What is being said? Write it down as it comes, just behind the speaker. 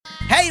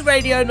Hey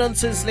Radio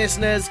Nonsense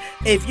listeners,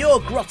 if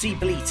your grotty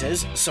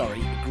bleaters,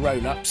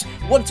 grown-ups,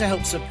 want to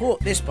help support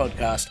this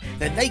podcast,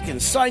 then they can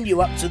sign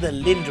you up to the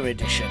Linda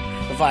Edition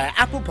via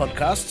Apple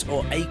Podcasts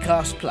or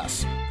Acast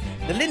Plus.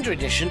 The Linda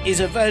Edition is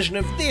a version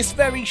of this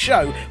very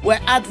show where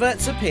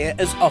adverts appear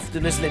as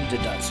often as Linda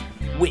does,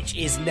 which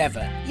is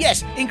never.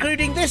 Yes,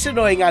 including this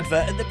annoying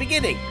advert at the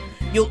beginning.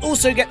 You'll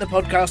also get the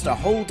podcast a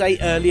whole day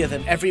earlier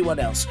than everyone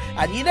else,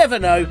 and you never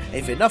know,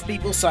 if enough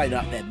people sign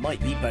up, there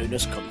might be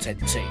bonus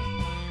content too.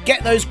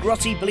 Get those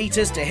grotty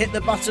bleaters to hit the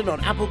button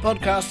on Apple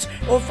Podcasts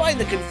or find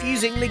the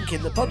confusing link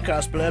in the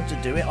podcast blurb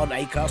to do it on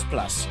Acast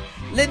Plus.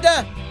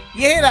 Linda?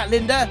 You hear that,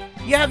 Linda?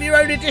 You have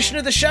your own edition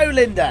of the show,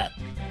 Linda.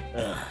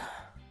 Ugh.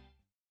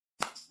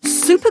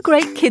 Super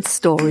Great Kids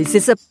Stories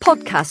is a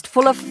podcast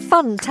full of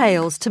fun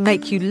tales to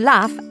make you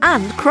laugh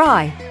and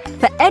cry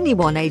for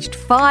anyone aged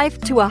 5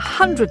 to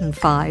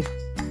 105.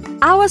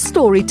 Our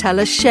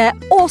storytellers share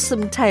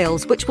awesome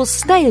tales which will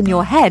stay in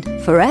your head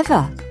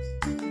forever.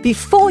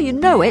 Before you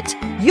know it,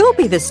 you'll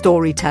be the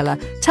storyteller,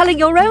 telling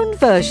your own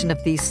version of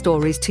these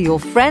stories to your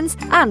friends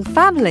and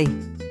family.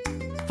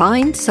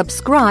 Find,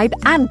 subscribe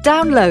and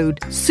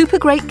download Super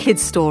Great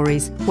Kids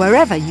Stories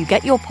wherever you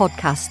get your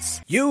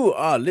podcasts. You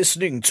are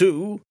listening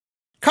to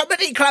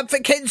Comedy Club for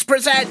Kids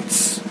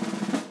presents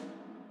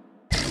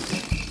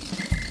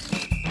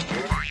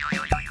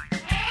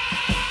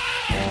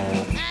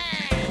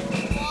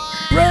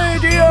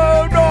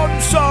Radio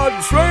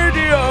Nonsense,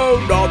 Radio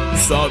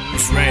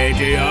Nonsense,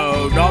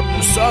 Radio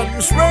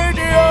Nonsense,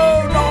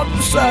 Radio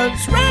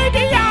Nonsense,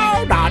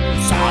 Radio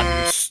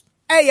Nonsense.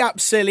 Hey up,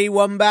 silly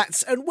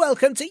wombats, and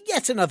welcome to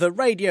yet another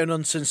Radio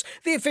Nonsense,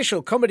 the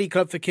official Comedy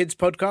Club for Kids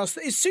podcast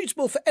that is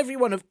suitable for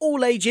everyone of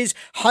all ages,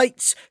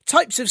 heights,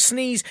 types of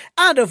sneeze,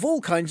 and of all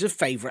kinds of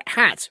favourite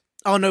hat.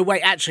 Oh no,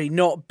 wait, actually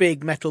not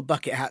big metal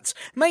bucket hats,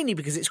 mainly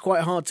because it's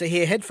quite hard to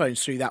hear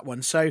headphones through that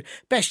one, so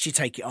best you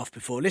take it off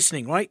before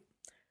listening, right?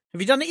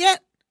 Have you done it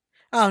yet?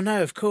 Oh,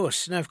 no, of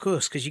course,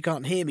 because you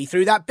can't hear me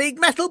through that big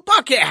metal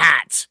bucket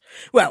hat.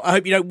 Well, I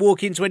hope you don't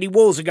walk into any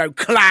walls and go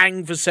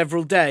clang for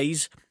several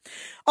days.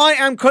 I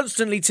am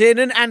Constantly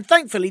Tiernan, and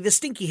thankfully the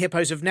stinky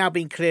hippos have now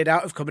been cleared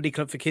out of Comedy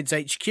Club for Kids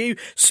HQ,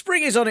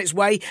 spring is on its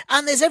way,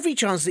 and there's every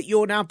chance that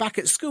you're now back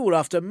at school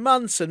after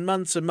months and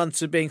months and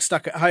months of being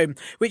stuck at home,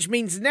 which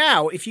means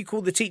now if you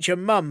call the teacher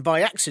mum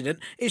by accident,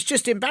 it's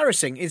just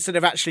embarrassing instead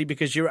of actually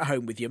because you're at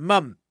home with your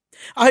mum.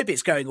 I hope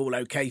it's going all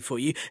okay for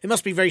you. It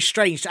must be very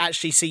strange to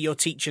actually see your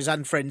teachers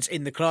and friends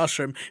in the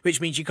classroom,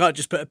 which means you can't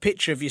just put a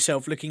picture of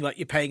yourself looking like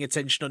you're paying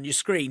attention on your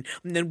screen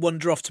and then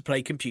wander off to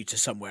play computer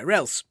somewhere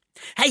else.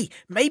 Hey,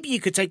 maybe you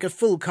could take a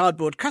full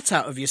cardboard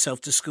cutout of yourself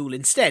to school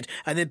instead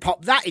and then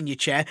pop that in your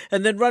chair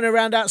and then run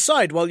around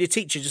outside while your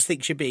teacher just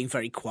thinks you're being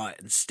very quiet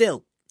and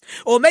still.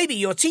 Or maybe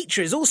your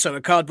teacher is also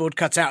a cardboard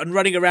cutout and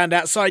running around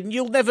outside and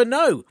you'll never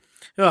know.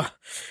 Oh,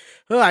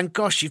 and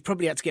gosh, you've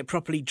probably had to get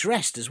properly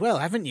dressed as well,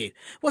 haven't you?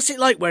 What's it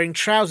like wearing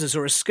trousers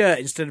or a skirt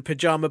instead of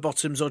pyjama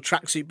bottoms or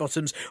tracksuit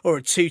bottoms or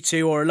a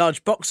tutu or a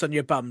large box on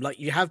your bum like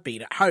you have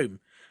been at home?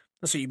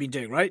 That's what you've been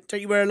doing, right?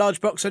 Don't you wear a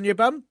large box on your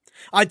bum?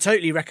 I'd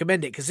totally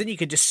recommend it because then you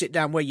can just sit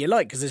down where you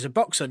like because there's a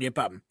box on your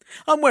bum.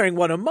 I'm wearing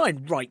one on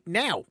mine right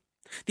now.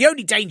 The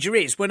only danger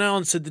is, when I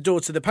answered the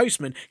door to the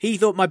postman, he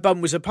thought my bum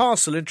was a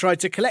parcel and tried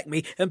to collect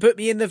me and put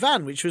me in the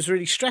van, which was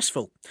really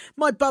stressful.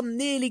 My bum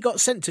nearly got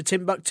sent to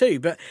Timbuktu,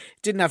 but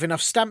didn't have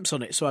enough stamps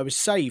on it, so I was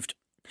saved.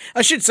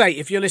 I should say,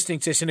 if you're listening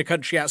to this in a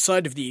country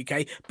outside of the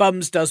UK,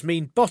 bums does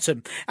mean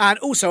bottom. And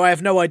also, I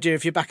have no idea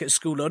if you're back at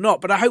school or not,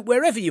 but I hope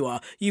wherever you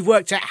are, you've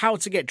worked out how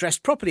to get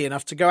dressed properly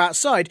enough to go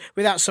outside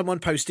without someone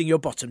posting your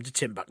bottom to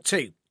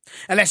Timbuktu.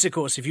 Unless, of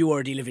course, if you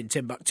already live in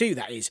Timbuktu,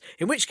 that is,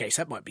 in which case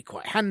that might be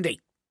quite handy.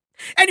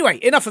 Anyway,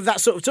 enough of that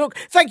sort of talk.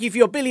 Thank you for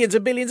your billions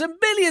and billions and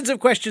billions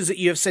of questions that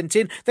you have sent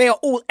in. They are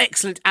all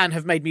excellent and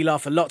have made me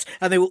laugh a lot,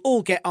 and they will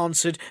all get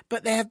answered,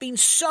 but there have been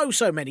so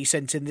many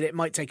sent in that it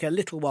might take a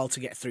little while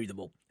to get through them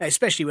all,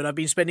 especially when I've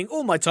been spending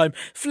all my time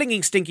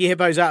flinging stinky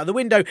hippos out of the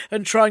window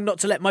and trying not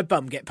to let my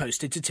bum get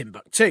posted to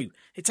Timbuktu.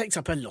 It takes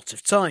up a lot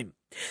of time.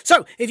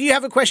 So, if you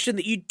have a question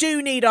that you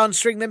do need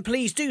answering, then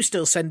please do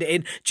still send it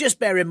in. Just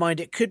bear in mind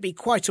it could be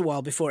quite a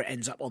while before it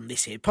ends up on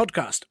this here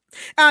podcast.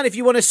 And if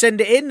you want to send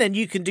it in, then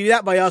you can do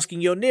that by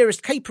asking your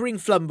nearest capering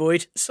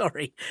flumboid,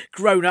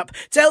 grown-up,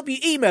 to help you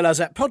email us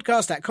at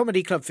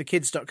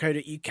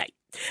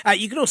podcast@comedyclubforkids.co.uk.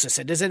 You can also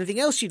send us anything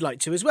else you'd like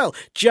to as well.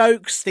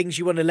 Jokes, things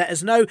you want to let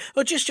us know,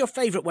 or just your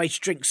favourite way to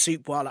drink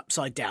soup while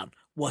upside down.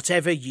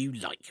 Whatever you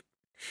like.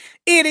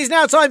 It is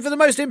now time for the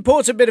most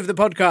important bit of the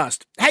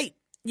podcast. Hey,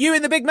 you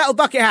in the big metal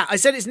bucket hat, I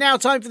said it's now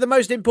time for the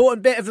most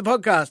important bit of the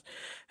podcast.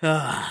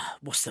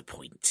 What's the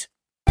point?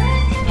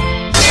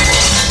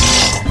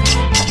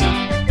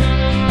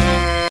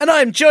 And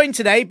I am joined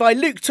today by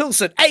Luke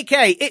Toulson,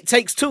 a.k.a. It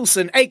Takes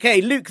Toulson,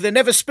 a.k.a. Luke the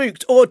Never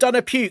Spooked or Done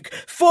a Puke,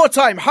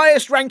 4-time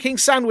highest-ranking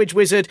sandwich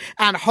wizard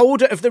and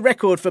holder of the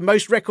record for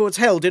most records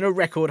held in a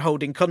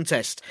record-holding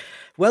contest.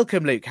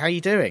 Welcome, Luke. How are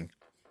you doing?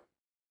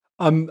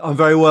 I'm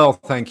very well,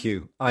 thank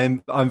you.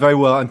 I'm very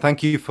well, and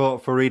thank you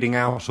for reading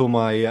out all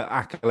my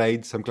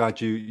accolades. I'm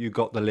glad you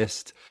got the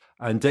list.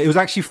 and it was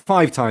actually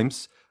 5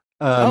 times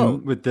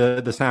with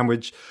the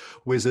sandwich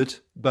wizard.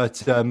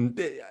 But I mean,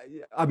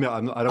 I don't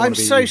want to be... I'm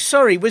so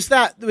sorry. Was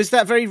that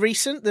very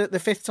recent? The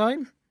 5th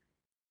time?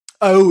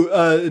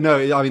 Oh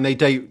no! I mean, they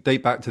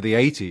date back to the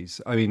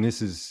 80s. I mean,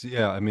 this is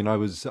I mean, I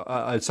was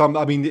I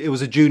mean, it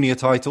was a junior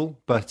title,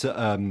 but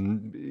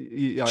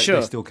they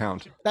still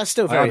count. That's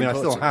still very.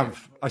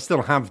 I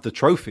still have the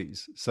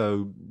trophies.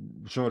 So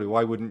surely,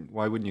 why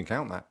wouldn't you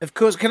count that? Of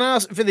course. Can I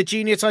ask for the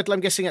junior title? I'm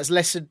guessing that's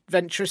less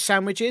adventurous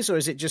sandwiches, or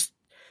is it just?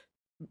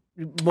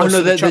 More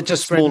they're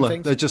just smaller.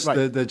 They're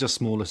just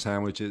smaller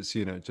sandwiches.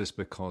 You know, just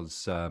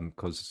because I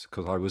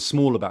was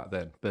smaller back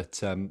then. But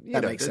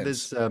that makes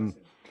sense.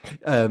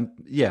 And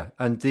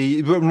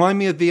remind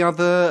me of the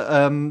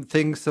other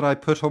things that I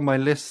put on my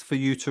list for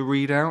you to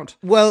read out.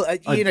 Well,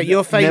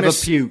 you're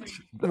famous. Never puked.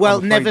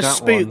 Well, never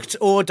spooked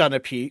or done a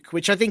puke,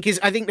 which I think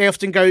they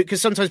often go, because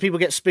sometimes people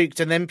get spooked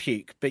and then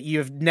puke, but you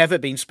have never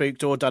been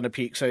spooked or done a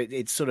puke, so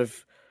it's sort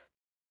of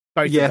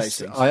both of those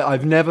things.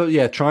 I've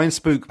never. Try and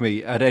spook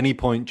me at any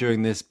point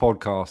during this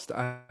podcast,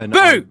 and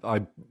Boo!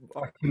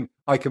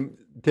 I can.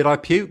 Did I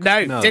puke?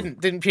 No.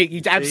 Didn't puke.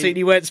 You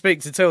absolutely weren't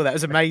spooked at all. That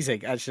was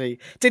amazing, actually.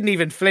 Didn't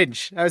even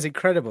flinch. That was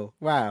incredible.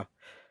 Wow.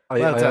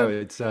 Well done. I know.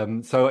 It's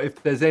so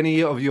if there's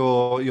any of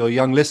your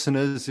young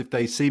listeners, if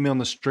they see me on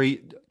the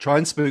street, try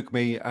and spook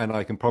me, and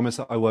I can promise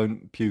that I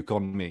won't puke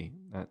on me.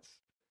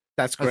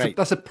 That's great.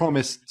 That's a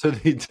promise to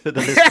the listeners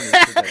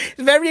today.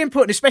 It's very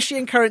important, especially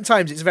in current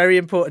times. It's very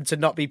important to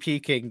not be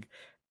puking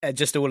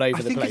just all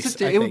over the place.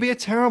 It would be a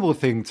terrible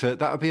thing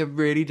that would be a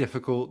really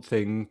difficult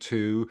thing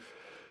to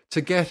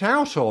get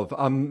out of.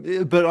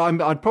 But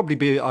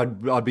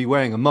I'd be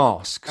wearing a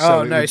mask.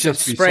 So no, so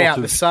spray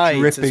out the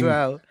sides as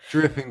well,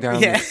 dripping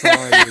down the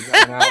side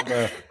and out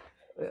the.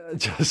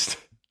 Just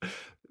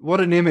what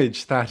an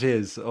image that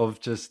is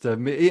of just.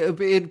 It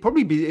would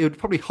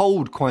probably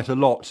hold quite a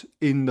lot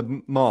in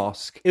the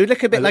mask. It would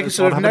look a bit like a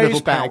sort of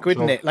nose bag,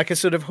 wouldn't it? Like a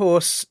sort of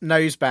horse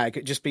nose bag.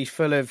 It'd just be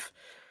full of.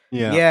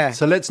 Yeah.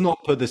 So let's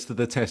not put this to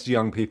the test,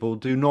 young people.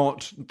 Do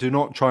not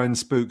try and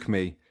spook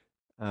me.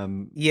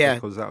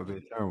 Because that would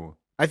be terrible.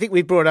 I think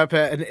we brought up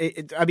I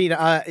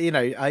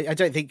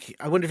don't think.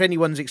 I wonder if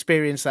anyone's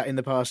experienced that in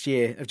the past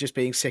year of just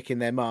being sick in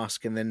their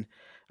mask, and then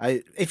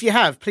if you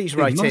have, please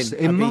write in.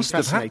 It must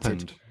have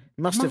happened.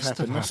 Must have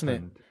happened, mustn't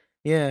it?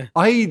 Yeah.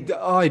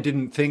 I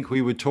didn't think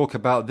we would talk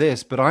about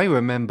this, but I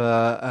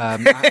remember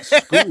at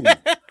school.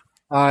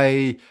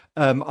 I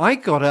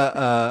got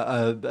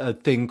a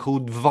thing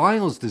called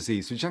Weil's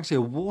disease, which is actually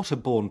a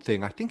waterborne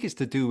thing. I think it's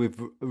to do with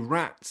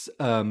rats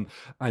and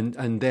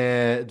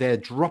their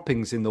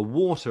droppings in the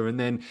water. And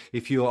then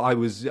I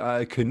was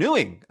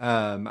canoeing,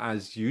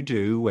 as you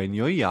do when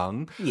you're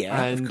young.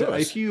 Yeah, and of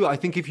course.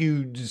 if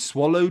you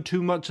swallow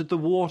too much of the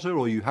water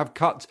or you have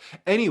cuts,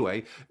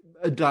 anyway.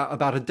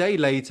 About a day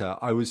later,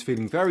 I was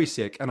feeling very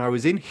sick, and I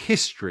was in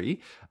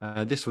history.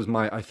 This was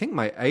my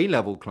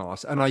A-level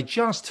class, and I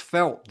just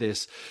felt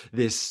this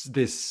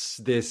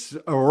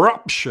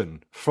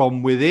eruption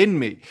from within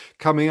me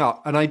coming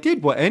up. And I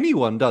did what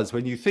anyone does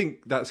when you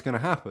think that's going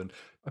to happen.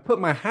 I put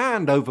my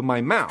hand over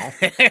my mouth,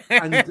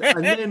 and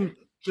then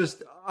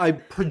I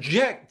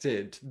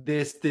projected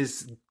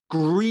this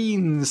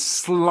green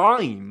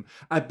slime,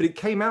 but it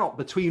came out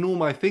between all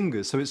my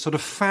fingers, so it sort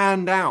of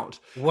fanned out.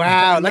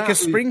 Wow, like a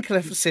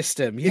sprinkler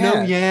system.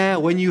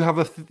 When you have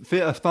a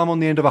thumb on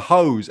the end of a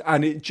hose,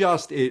 and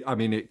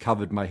it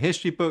covered my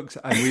history books,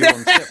 and we were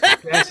on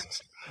separate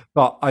desks.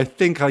 But I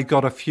think I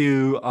got a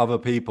few other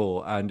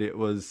people, and it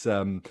was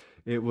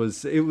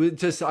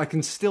just, I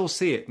can still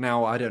see it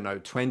now, I don't know,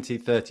 20,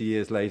 30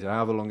 years later,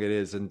 however long it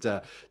is, and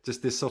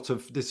just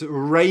this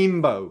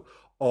rainbow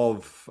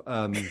of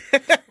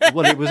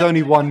it was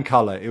only one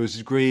color. It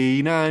was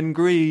green and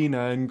green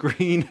and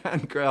green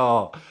and green.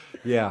 Oh,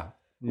 yeah.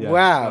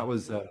 Wow. That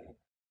was and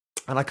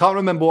I can't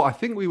remember I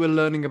think we were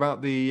learning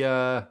about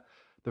the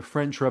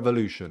French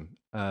Revolution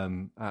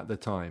at the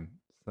time.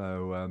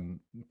 So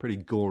pretty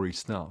gory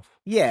stuff.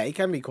 Yeah, it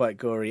can be quite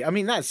gory. I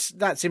mean,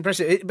 that's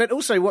impressive. But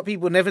also what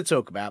people never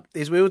talk about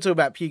is we all talk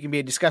about puking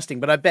being disgusting,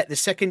 but I bet the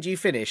second you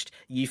finished,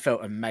 you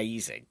felt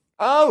amazing.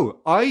 Oh,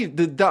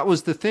 that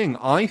was the thing.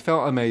 I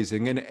felt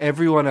amazing, and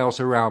everyone else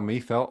around me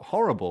felt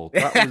horrible.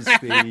 That was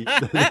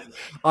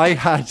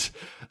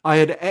I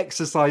had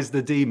exorcised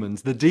the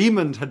demons. The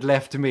demon had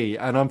left me,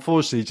 and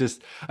unfortunately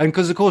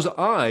because of course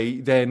I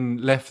then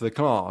left the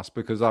class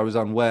because I was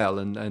unwell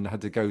and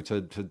had to go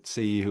to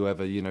see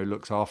whoever,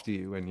 looks after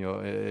you when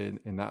you're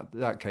in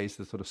that case,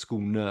 the sort of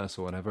school nurse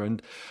or whatever.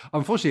 And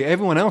unfortunately,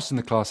 everyone else in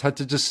the class had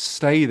to just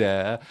stay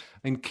there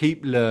and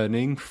keep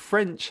learning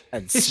French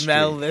and history.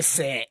 Smell the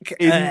sick.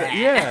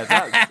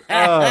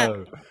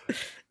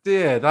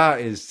 Dear,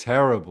 that is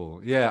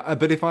terrible. Yeah,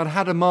 but if I'd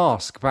had a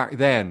mask back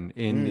then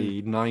in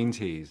the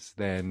 90s,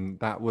 then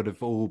that would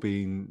have all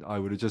been. I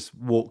would have just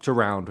walked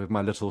around with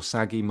my little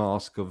saggy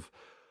mask of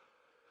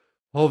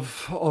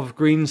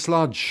green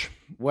sludge.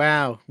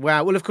 Wow.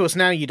 Well, of course,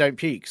 now you don't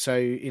puke, so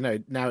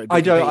now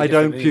I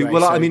don't puke. Anyway,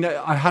 well, I mean,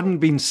 I hadn't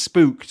been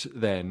spooked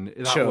then.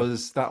 That Sure.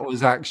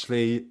 was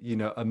actually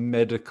a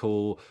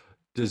medical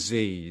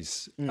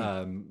disease.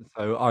 So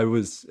I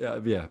was,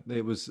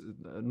 it was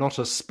not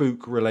a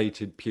spook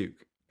related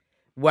puke.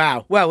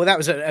 Wow. Well, that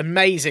was an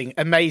amazing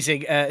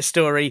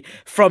story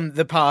from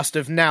the past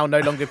of now no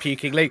longer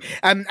puking, Luke.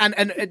 And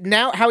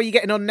now, how are you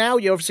getting on now?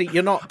 You're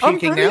not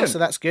puking now, so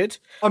that's good.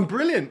 I'm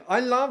brilliant. I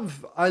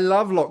love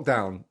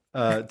lockdown,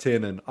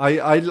 Tiernan.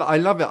 I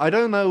love it. I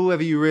don't know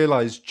whether you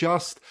realise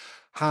just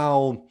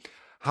how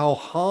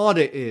hard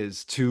it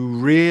is to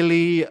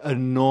really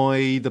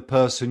annoy the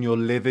person you're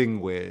living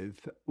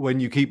with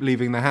when you keep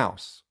leaving the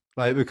house.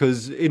 Like,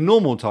 because in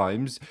normal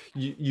times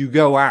you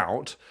go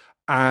out.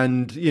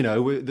 And, you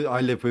know,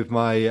 I live with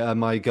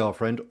my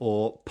girlfriend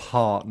or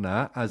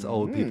partner, as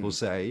old people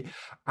say.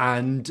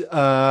 And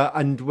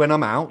when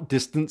I'm out,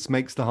 distance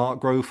makes the heart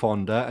grow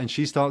fonder. And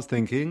she starts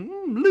thinking,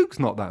 Luke's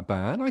not that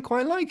bad. I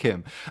quite like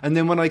him. And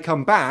then when I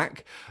come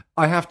back,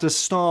 I have to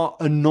start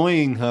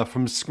annoying her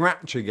from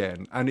scratch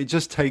again. And it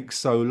just takes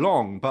so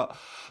long. But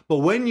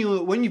when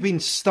you've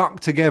been stuck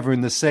together in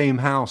the same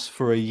house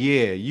for a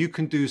year, you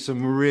can do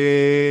some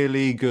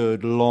really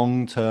good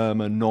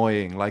long-term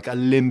annoying, like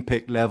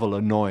Olympic level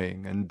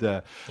annoying.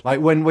 And like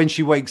when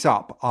she wakes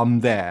up, I'm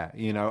there.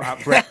 You know,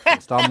 at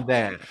breakfast, I'm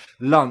there.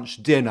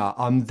 Lunch, dinner,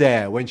 I'm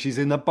there. When she's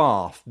in the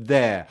bath,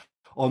 there.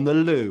 On the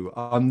loo,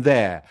 I'm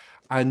there.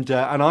 And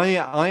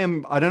I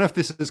am, I don't know if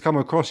this has come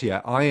across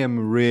yet. I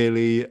am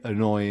really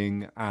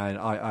annoying, and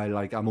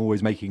I'm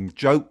always making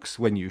jokes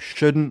when you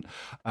shouldn't.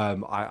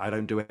 I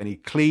don't do any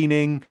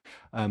cleaning.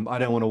 I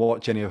don't want to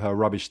watch any of her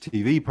rubbish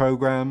TV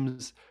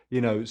programs,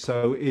 you know,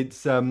 so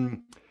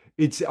I'm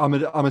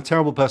a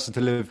terrible person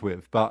to live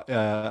with, but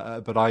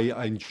I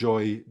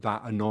enjoy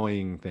that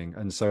annoying thing.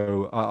 And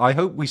so I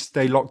hope we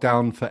stay locked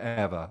down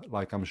forever,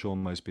 like I'm sure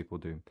most people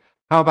do.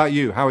 How about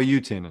you? How are you,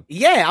 Tina?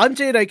 Yeah, I'm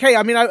doing okay.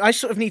 I mean, I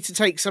sort of need to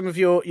take some of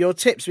your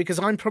tips because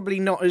I'm probably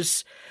not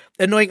as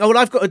annoying. Oh, well,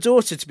 I've got a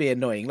daughter to be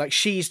annoying. Like,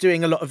 she's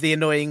doing a lot of the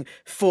annoying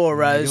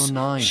for us. You're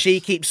nice. She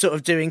keeps sort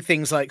of doing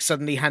things like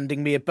suddenly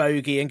handing me a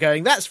bogey and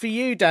going, "That's for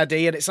you,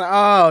 Daddy." And it's like,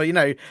 oh, you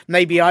know,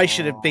 maybe I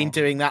should have been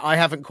doing that. I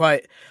haven't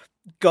quite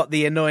got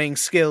the annoying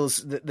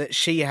skills that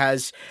she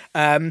has.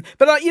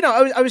 But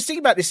I was thinking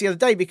about this the other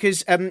day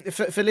because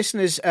for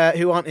listeners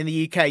who aren't in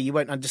the UK, you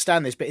won't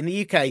understand this, but in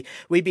the UK,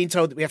 we've been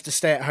told that we have to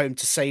stay at home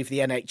to save the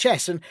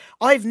NHS. And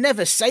I've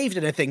never saved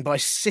anything by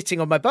sitting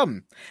on my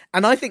bum.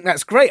 And I think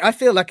that's great. I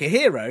feel like a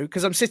hero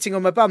because I'm sitting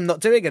on my bum, not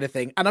doing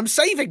anything, and I'm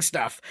saving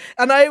stuff.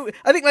 And I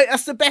think like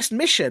that's the best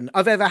mission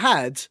I've ever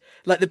had.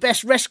 Like the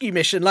best rescue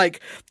mission,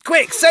 like,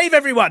 quick, save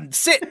everyone,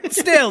 sit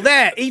still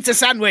there, eat a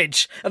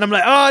sandwich. And I'm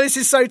like, oh, this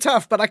is so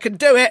tough, but I can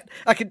do it.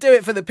 I can do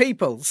it for the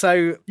people.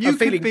 So I'm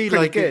feeling could be pretty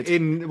like good.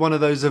 In one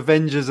of those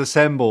Avengers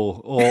Assemble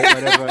or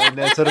whatever, and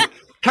they're sort of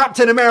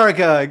Captain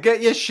America,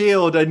 get your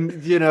shield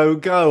and, you know,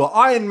 go.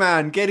 Iron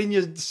Man, get in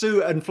your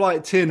suit and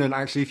flight tin. And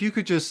actually, if you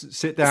could just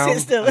sit down. Sit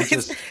still.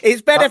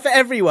 It's better for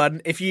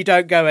everyone if you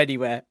don't go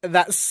anywhere.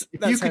 That's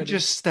you could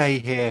just stay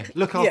here.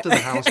 Look after the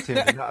house, Tin.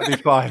 That'd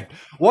be fine.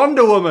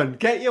 Wonder Woman,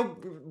 get your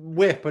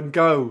whip and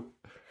go.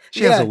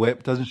 She has a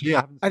whip, doesn't she?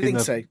 I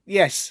think so.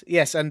 Yes,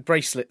 and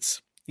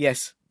bracelets.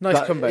 Yes,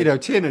 nice combo. You know,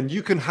 Tiernan,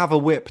 you can have a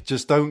whip,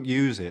 just don't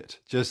use it.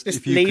 Just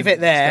if you leave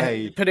it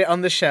there, put it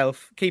on the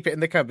shelf, keep it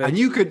in the cupboard. And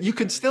you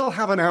could still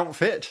have an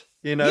outfit,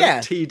 you know,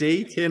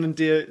 TD, Tiernan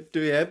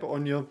Douieb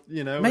on your,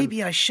 you know.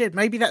 Maybe I should.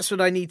 Maybe that's what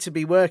I need to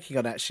be working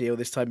on actually all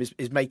this time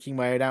is making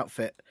my own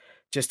outfit.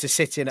 Just to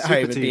sit in at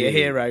home and be a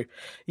hero.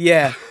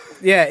 Yeah.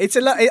 It's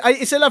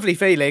a lovely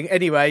feeling.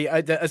 Anyway,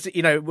 as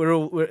you know,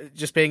 we're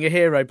just being a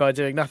hero by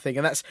doing nothing,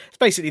 and that's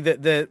basically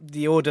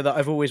the order that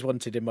I've always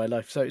wanted in my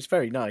life. So it's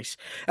very nice.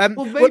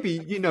 Well,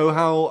 maybe you know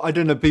how I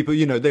don't know people.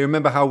 You know, they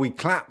remember how we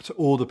clapped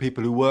all the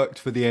people who worked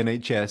for the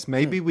NHS.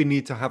 Maybe we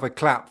need to have a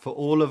clap for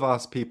all of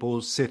us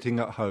people sitting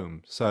at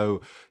home.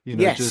 So you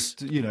know,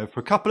 just you know,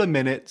 for a couple of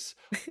minutes.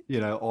 You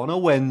know, on a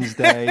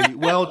Wednesday.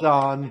 Well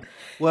done.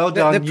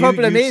 The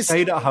problem is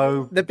stayed at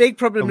home. The big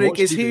problem, Luke,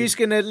 is who's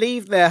going to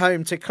leave their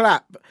home to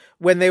clap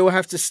when they will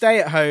have to stay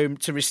at home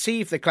to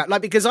receive the clap.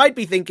 Like, because I'd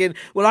be thinking,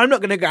 well, I'm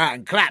not going to go out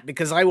and clap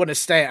because I want to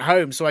stay at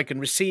home so I can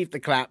receive the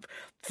clap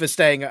for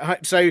staying at home.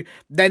 So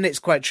then it's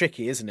quite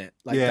tricky, isn't it?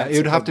 Like, yeah, it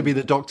would have to be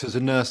the doctors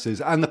and nurses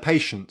and the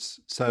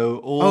patients. So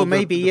all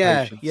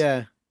patients,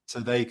 so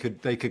they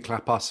could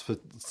clap us for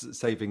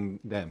saving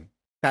them.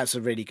 That's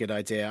a really good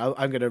idea.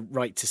 I'm going to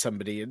write to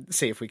somebody and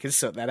see if we can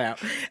sort that out.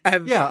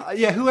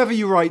 Whoever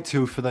you write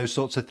to for those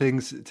sorts of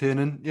things,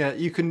 Tiernan. Yeah,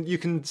 you can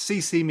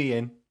CC me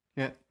in.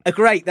 Yeah.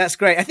 Great, that's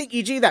great. I think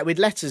you do that with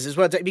letters as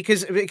well,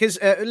 because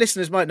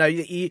listeners might know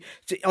that you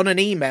on an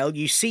email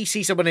you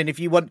CC someone in if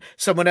you want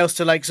someone else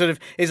to like sort of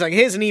it's like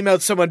here's an email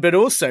to someone, but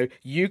also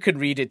you can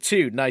read it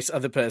too. Nice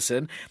other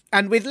person.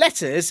 And with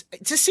letters,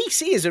 to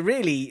CC is a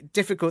really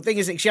difficult thing,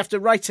 isn't it? 'Cause you have to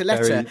write a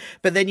letter,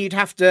 but then you'd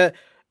have to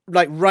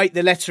like write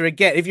the letter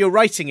again. If you're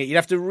writing it, you'd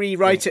have to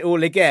rewrite it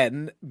all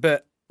again,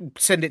 but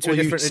send it to a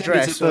different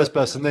address. It to the first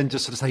person, then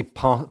just sort of say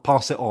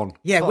pass it on.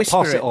 Yeah,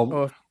 pass it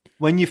on.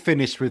 When you're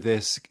finished with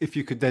this, if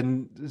you could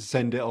then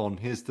send it on.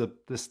 Here's the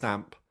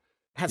stamp.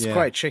 That's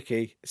quite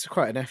tricky. It's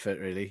quite an effort,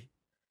 really.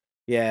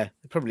 Yeah,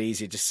 probably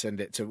easier just send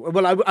it to.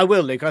 Well, I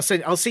will, Luke. I'll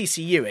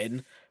CC you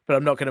in, but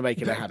I'm not going to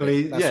make it a habit.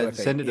 Please, That's yeah, what I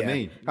think. send it to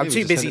me. I'm Yeah, too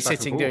just busy send it back and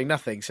sitting forth. doing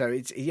nothing, so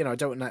it's I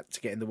don't want that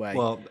to get in the way.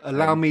 Well,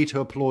 allow me to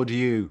applaud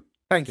you.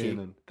 Thank you.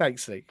 Tiernan.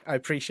 Thanks, Luke. I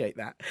appreciate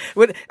that.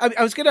 Well,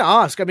 I was going to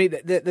ask, I mean,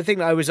 the thing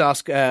that I always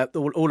ask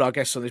all our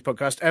guests on this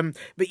podcast,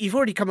 but you've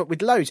already come up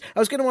with loads. I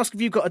was going to ask if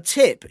you've got a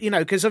tip,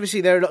 because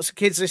obviously there are lots of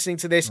kids listening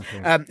to this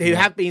who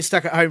have been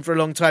stuck at home for a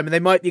long time and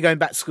they might be going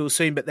back to school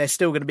soon, but they're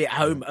still going to be at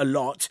home a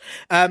lot.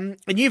 And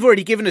you've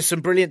already given us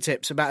some brilliant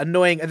tips about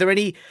annoying. Are there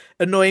any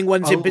annoying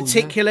ones in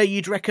particular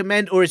you'd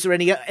recommend, or is there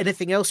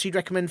anything else you'd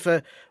recommend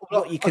for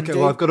what you can do?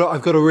 Well,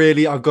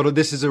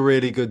 this is a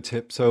really good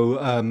tip. So,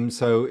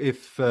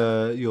 if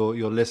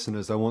your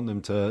listeners, I want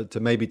them to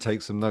maybe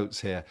take some notes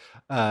here.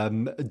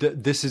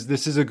 This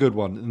is a good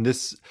one,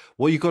 and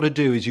what you got to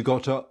do is you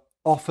got to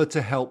offer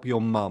to help your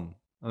mum.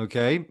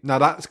 Okay, now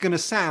that's going to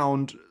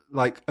sound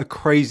like a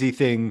crazy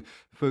thing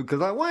because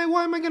why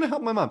am I going to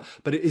help my mum?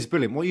 But it is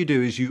brilliant. What you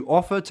do is you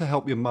offer to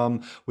help your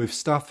mum with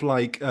stuff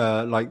like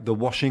the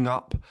washing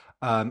up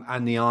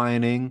and the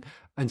ironing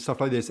and stuff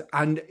like this,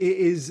 and it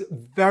is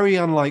very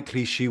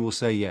unlikely she will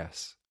say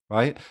yes.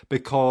 Right?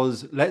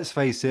 Because let's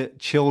face it,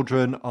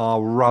 children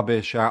are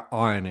rubbish at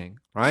ironing,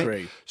 right?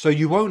 True. So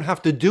you won't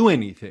have to do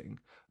anything,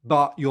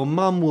 but your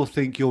mum will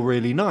think you're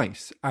really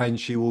nice and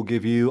she will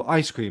give you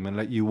ice cream and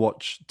let you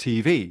watch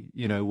TV,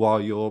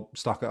 while you're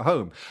stuck at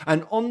home.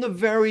 And on the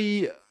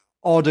very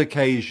odd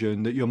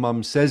occasion that your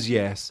mum says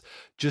yes,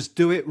 just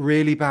do it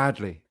really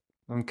badly,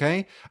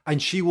 okay?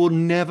 And she will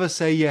never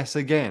say yes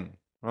again.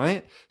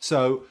 Right?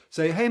 So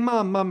say, hey,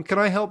 mum, can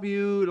I help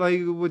you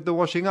with the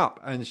washing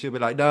up? And she'll be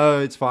like, no,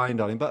 it's fine,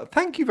 darling. But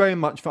thank you very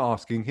much for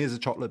asking. Here's a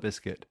chocolate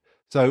biscuit.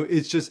 So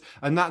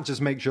and that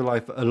just makes your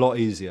life a lot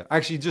easier.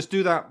 Actually, just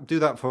do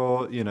that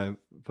for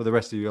the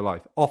rest of your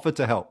life. Offer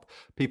to help.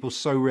 People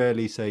so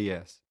rarely say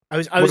yes. I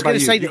was going to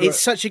say that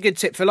it's such a good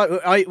tip for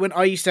when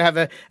I used to have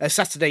a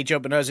Saturday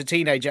job when I was a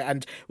teenager,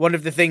 and one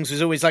of the things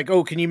was always like,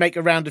 oh, can you make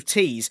a round of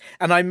teas?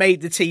 And I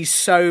made the teas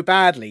so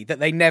badly that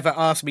they never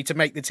asked me to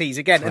make the teas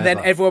again. Clever. And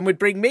then everyone would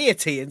bring me a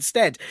tea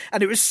instead.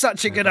 And it was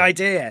such a good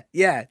idea.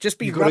 Yeah, just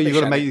be rubbish. You've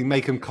got to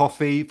make them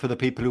coffee for the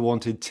people who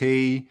wanted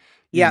tea.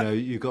 Yeah,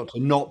 you've got to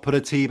not put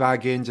a tea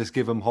bag in, just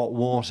give them hot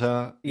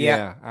water.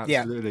 Yeah,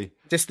 absolutely. Yeah.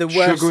 Just the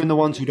worst. Sugar in the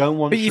ones who don't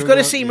want But you've got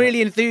to seem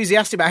really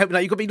enthusiastic about helping out.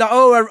 You've got to be like,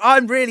 oh,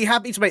 I'm really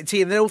happy to make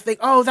tea. And they all think,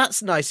 oh,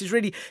 that's nice. So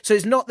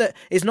it's not that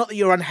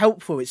you're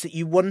unhelpful. It's that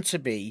you want to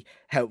be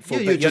helpful,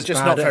 but you're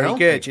just not very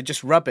good. You're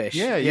just rubbish.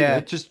 Yeah.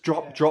 Just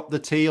drop the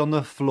tea on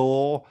the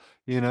floor.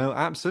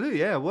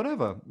 Absolutely. Yeah,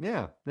 whatever.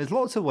 Yeah. There's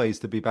lots of ways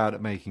to be bad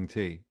at making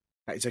tea.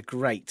 That is a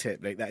great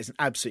tip, Luke. That is an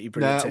absolutely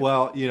brilliant tip.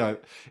 Well,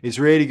 it's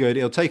really good.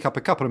 It'll take up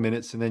a couple of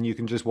minutes and then you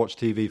can just watch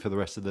TV for the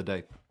rest of the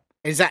day.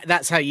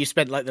 That's how you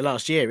spent the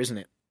last year, isn't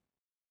it?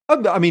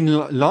 I mean,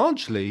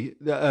 largely,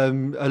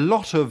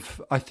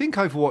 I think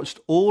I've watched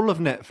all of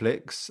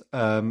Netflix.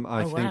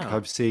 I think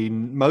I've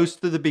seen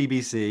most of the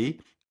BBC,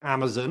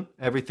 Amazon,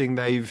 everything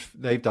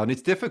they've done.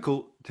 It's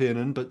difficult,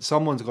 Tiernan, but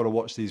someone's got to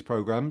watch these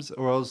programs,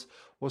 or else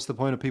what's the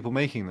point of people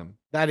making them?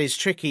 That is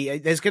tricky.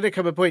 There's going to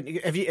come a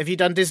point. Have you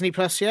done Disney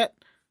Plus yet?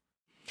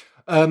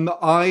 I'm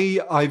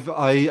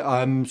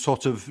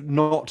sort of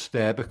not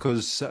there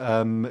because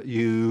I'm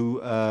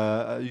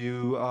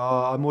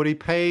already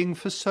paying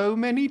for so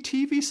many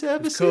TV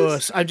services. Of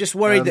course, I'm just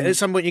worried that at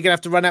some point you're going to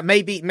have to run out.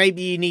 Maybe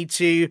you need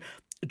to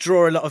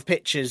draw a lot of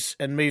pictures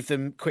and move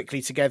them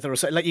quickly together, or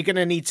so. You're going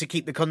to need to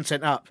keep the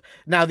content up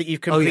now that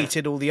you've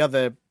completed all the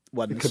other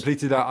ones.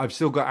 Completed that. I've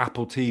still got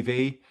Apple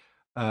TV.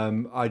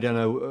 I don't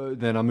know.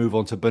 Then I move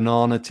on to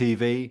Banana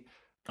TV.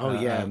 Oh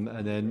yeah, and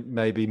then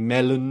maybe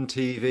Melon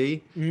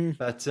TV.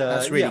 But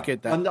that's really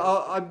good. That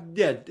and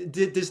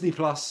Disney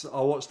Plus.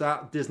 I'll watch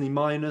that. Disney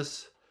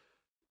Minus,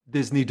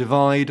 Disney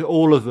Divide,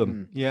 all of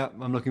them. Yeah,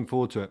 I'm looking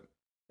forward to it.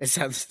 It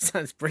sounds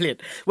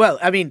brilliant. Well,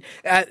 I mean,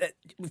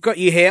 we've got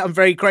you here. I'm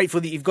very grateful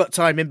that you've got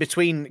time in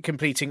between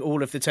completing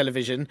all of the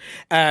television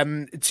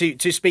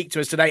to speak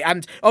to us today.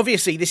 And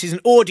obviously, this is an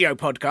audio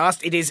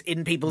podcast. It is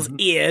in people's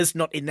ears,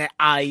 not in their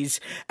eyes.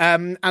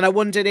 And I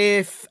wondered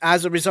if,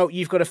 as a result,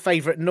 you've got a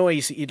favourite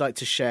noise that you'd like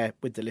to share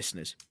with the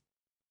listeners.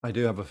 I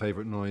do have a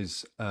favourite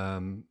noise.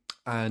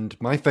 And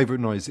my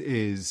favourite noise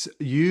is,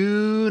 how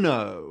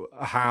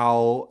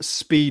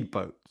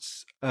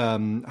speedboats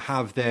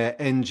have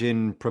their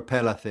engine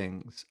propeller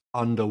things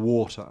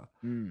underwater.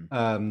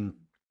 And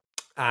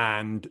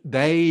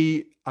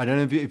I don't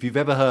know if you've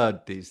ever heard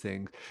these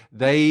things,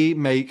 they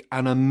make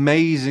an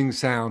amazing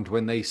sound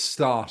when they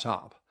start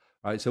up,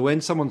 right? So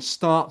when someone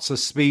starts a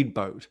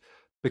speedboat,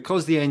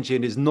 because the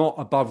engine is not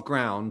above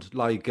ground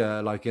like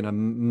in a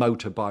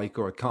motorbike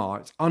or a car,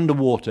 it's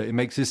underwater. It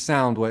makes this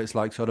sound where it's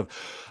like sort of,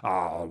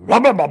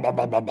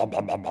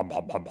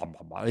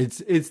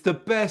 it's the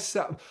best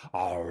sound.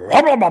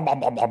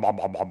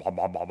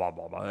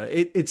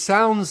 It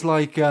sounds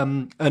like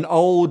an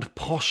old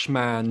posh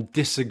man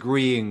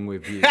disagreeing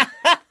with you.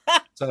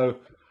 So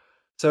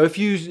if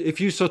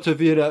you sort of,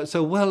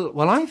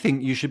 well, I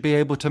think you should be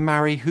able to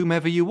marry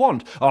whomever you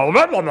want.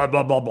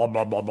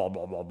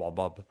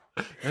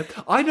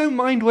 I don't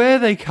mind where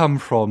they come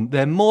from.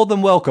 They're more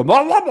than welcome.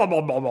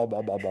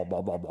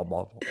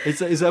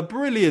 It's a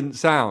brilliant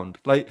sound.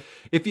 Like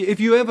if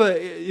you ever,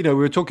 we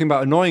were talking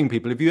about annoying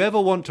people. If you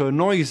ever want to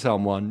annoy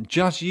someone,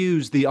 just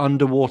use the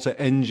underwater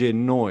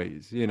engine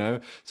noise.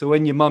 So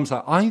when your mum's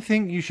like, "I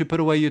think you should put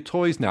away your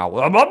toys now,"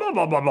 that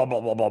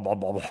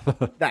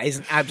is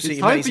an absolutely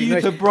it's time amazing. for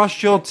you to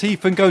brush your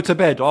teeth and go to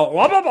bed.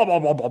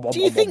 Do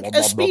you think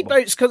a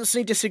speedboat's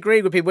constantly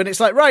disagreeing with people when it's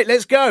like, right,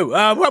 let's go?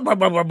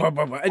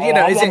 And,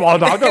 is it...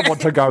 I don't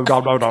want to go. No.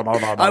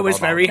 I was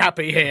very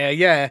happy here,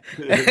 yeah.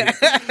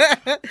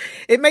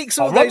 It makes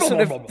all those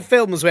sort of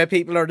films where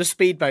people are on a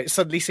speedboat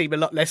suddenly seem a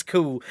lot less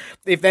cool.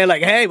 If they're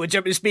like, hey, we'll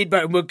jump in a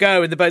speedboat and we'll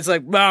go, and the boat's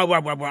like,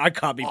 I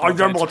can't be bothered. I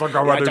don't want to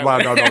go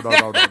anywhere.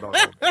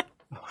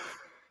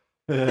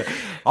 No.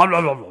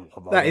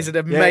 That is an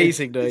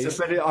amazing noise.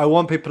 I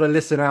want people to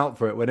listen out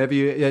for it whenever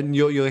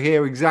you'll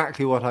hear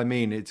exactly what I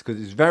mean. It's because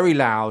it's very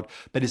loud,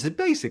 but it's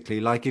basically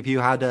like if you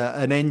had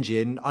an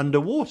engine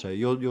underwater.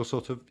 You'll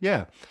sort of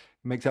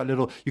make that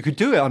little. You could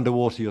do it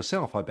underwater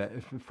yourself, I bet,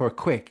 for a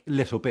quick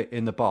little bit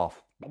in the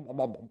bath.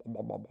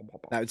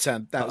 That would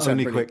sound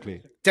only brilliant.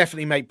 Quickly.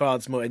 Definitely make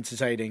baths more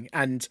entertaining,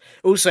 and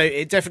also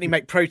it definitely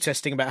make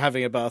protesting about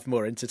having a bath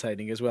more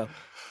entertaining as well.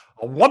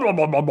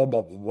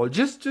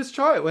 Just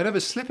try it whenever.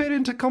 Slip it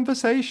into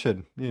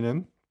conversation.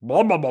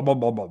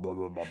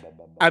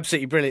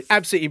 Absolutely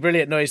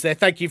brilliant noise there.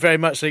 Thank you very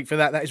much, Luke, for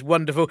that. That is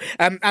wonderful.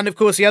 And of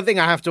course, the other thing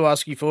I have to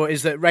ask you for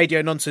is that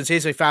Radio Nonsense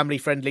is a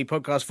family-friendly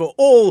podcast for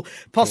all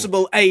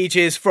possible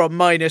ages, from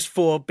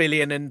 -4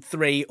 billion and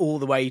 3 all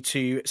the way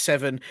to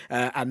 7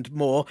 and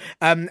more.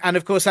 And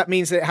of course, that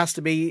means that it has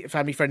to be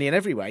family-friendly in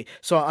every way.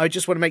 So I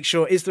just want to make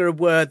sure: is there a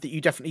word that you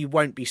definitely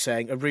won't be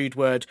saying, a rude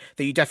word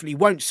that you definitely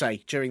won't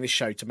say during the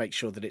show, to make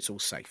sure that it's all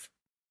safe?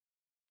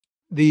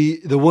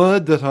 The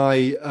word that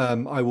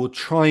I will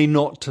try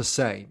not to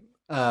say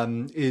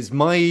is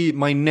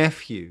my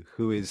nephew,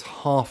 who is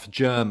half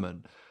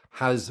German,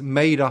 has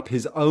made up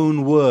his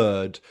own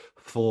word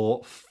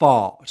for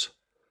fart,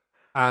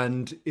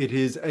 and it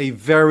is a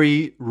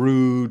very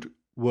rude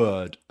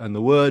word, and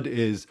the word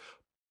is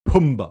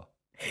Pumba.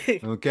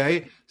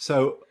 Okay,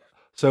 so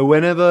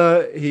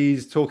whenever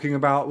he's talking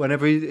about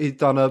whenever he's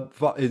done there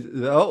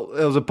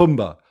was a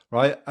Pumba.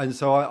 Right, and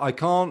so I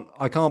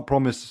can't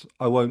promise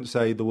I won't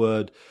say the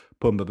word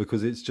Pumba,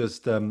 because it's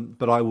just,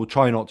 but I will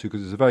try not to,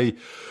 because it's a very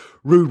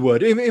rude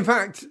word. In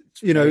fact,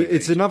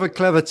 it's another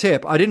clever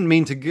tip. I didn't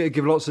mean to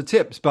give lots of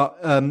tips, but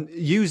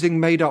using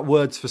made up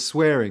words for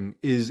swearing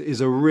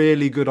is a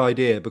really good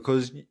idea,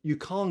 because you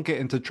can't get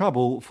into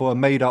trouble for a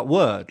made up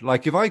word.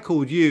 Like if I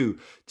called you,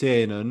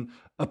 Tiernan,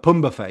 a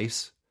Pumba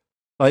face,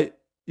 like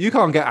you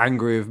can't get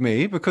angry with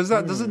me, because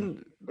that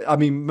doesn't. I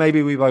mean,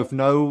 maybe we both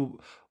know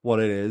what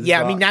it is.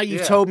 Yeah, I mean, now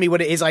you've told me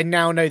what it is, I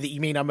now know that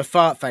you mean I'm a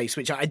fart face,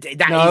 which is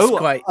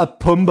quite... a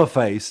Pumba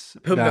face.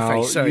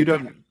 Face, sorry. You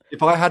don't,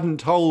 if I hadn't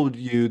told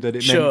you that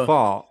it meant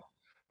fart,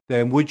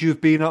 then would you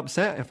have been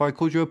upset if I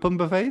called you a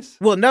Pumba face?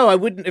 Well, no, I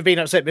wouldn't have been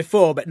upset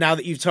before, but now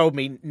that you've told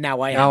me,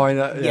 now I am. Now I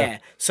know, yeah.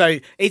 So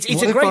it's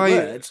a great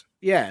word.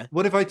 Yeah.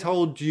 What if I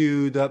told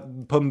you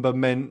that Pumba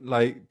meant,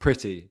 like,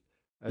 pretty?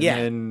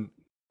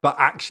 But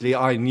actually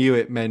I knew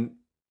it meant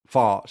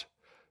fart.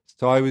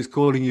 So I was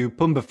calling you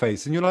Pumba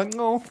face, and you're like,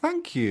 "Oh,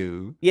 thank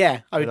you."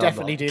 Yeah, I would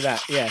definitely do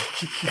that. Yeah,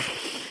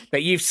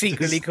 but you've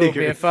secretly called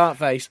me a fart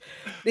face.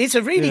 It's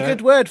a really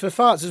good word for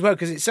farts as well,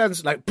 because it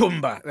sounds like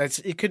Pumba.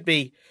 It could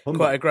be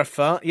quite a gruff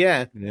fart.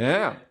 Yeah.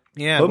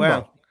 Pumba.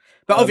 Wow.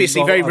 But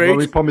obviously, very rude.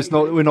 We promise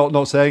we're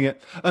not saying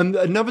it. And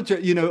another,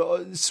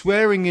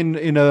 swearing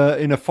in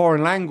a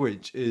foreign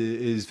language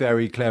is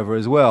very clever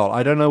as well.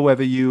 I don't know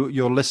whether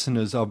your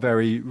listeners are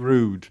very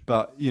rude,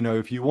 but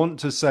if you want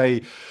to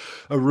say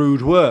a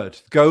rude word,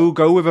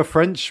 go with a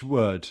French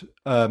word.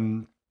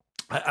 Am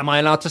I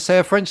allowed to say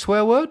a French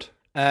swear word?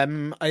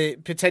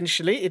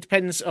 Potentially. It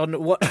depends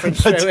on what French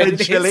swear word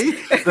it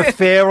is. The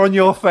fear on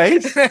your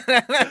face.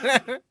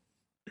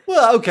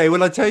 Well, okay.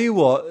 Well, I tell you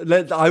what.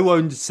 I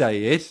won't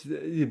say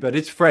it, but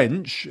it's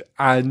French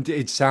and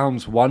it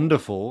sounds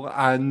wonderful.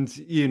 And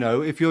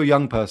if you're a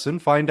young person,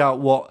 find out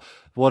what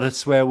a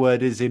swear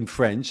word is in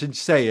French and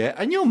say it.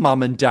 And your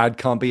mum and dad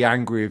can't be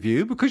angry with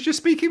you because you're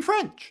speaking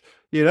French.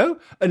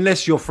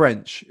 Unless you're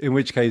French, in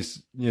which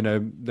case,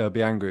 they'll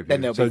be angry with you.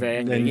 Then they'll be very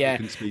angry, yeah.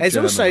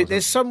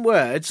 There's some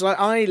words, like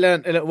I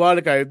learned a little while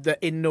ago that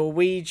in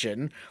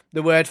Norwegian,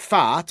 the word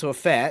fart or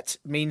fert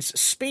means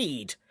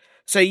speed.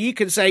 So you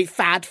can say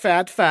fat,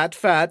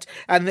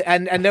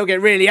 and they'll get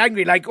really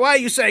angry, like, why are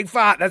you saying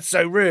fart? That's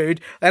so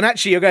rude. And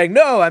actually you're going,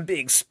 no, I'm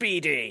being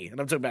speedy. And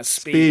I'm talking about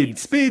speed.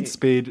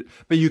 Speed.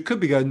 But you could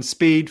be going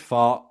speed,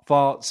 fart,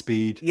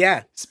 speed.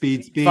 Yeah.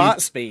 Speed.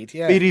 Fart speed,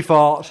 yeah. Speedy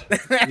fart.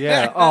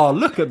 Yeah. Oh,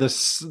 look at the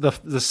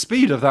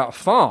speed of that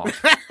fart.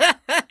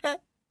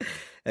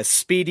 A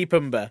speedy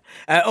Pumba.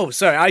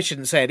 Sorry, I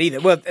shouldn't say it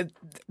either. Well,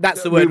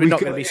 that's the word we're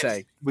not going to be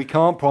saying. We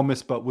can't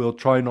promise, but we'll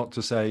try not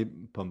to say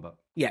Pumba.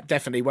 Yeah,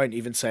 definitely won't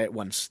even say it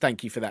once.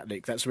 Thank you for that,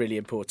 Luke. That's really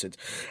important.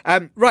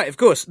 Right, of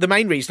course, the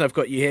main reason I've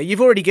got you here,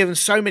 you've already given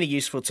so many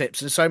useful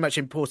tips and so much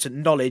important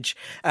knowledge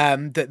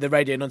that the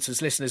Radio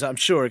Nonsense listeners, I'm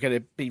sure, are going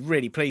to be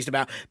really pleased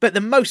about. But the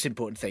most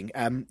important thing,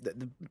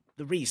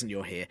 the reason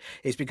you're here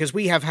is because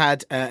we have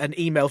had an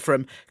email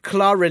from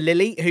Clara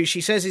Lilly, who she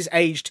says is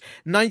aged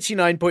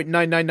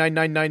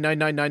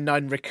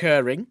 99.999999999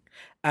 recurring.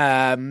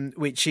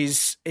 Which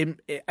is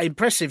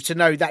impressive to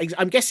know. That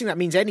I'm guessing that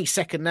means any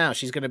second now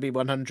she's going to be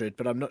 100,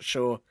 but I'm not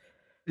sure.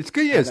 It's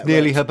good. Yeah, it's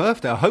nearly her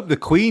birthday. I hope the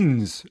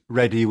Queen's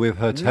ready with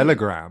her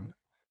telegram.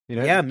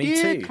 Yeah, me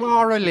Dear too.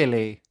 Clara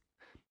Lilly,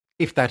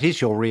 if that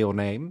is your real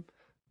name,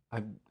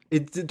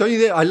 don't you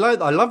think? I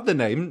love the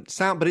name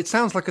but it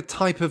sounds like a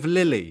type of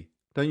lily,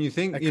 don't you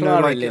think?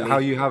 Clara lily. How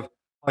you have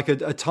like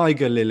a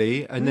tiger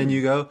lily, and then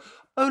you go,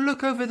 oh,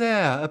 look over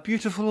there, a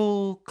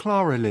beautiful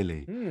Clara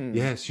lily.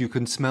 Yes, you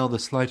can smell the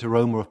slight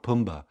aroma of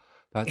Pumbaa.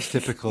 That's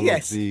typical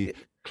of the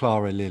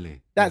Clara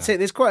lily. That's it.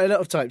 There's quite a lot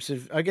of types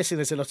of. I guess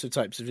there's a lot of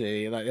types of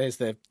lily. Like there's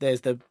the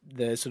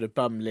sort of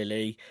bum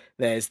lily.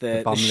 There's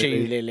the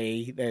shoe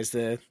lily. There's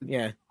the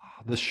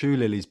The shoe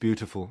lily's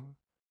beautiful.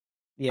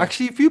 Yeah.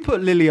 Actually, if you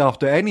put lily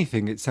after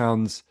anything, it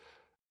sounds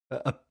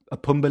a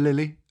Pumbaa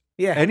lily.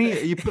 Yeah.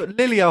 You put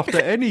lily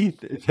after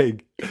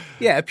anything.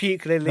 Yeah, a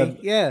puke lily.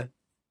 Yeah.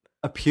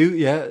 A puke,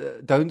 yeah.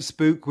 Don't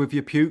spook with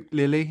your puke,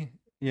 Lily.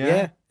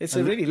 Yeah, it's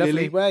a really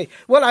lovely way.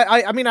 Well,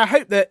 I mean, I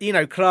hope that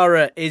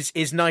Clara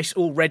is nice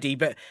already,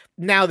 but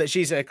now that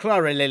she's a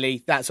Clara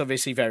Lily, that's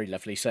obviously very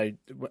lovely. So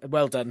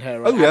well done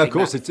her. Oh yeah, of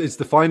course, it's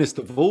the finest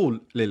of all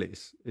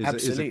lilies.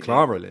 Is a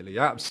Clara Lily,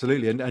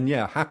 absolutely. And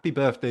yeah, happy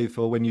birthday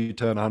for when you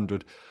turn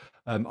 100.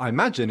 I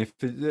imagine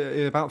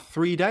in about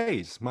 3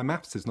 days. My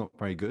maths is not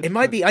very good. It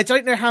might be. I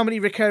don't know how many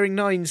recurring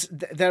nines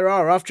there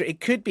are after. It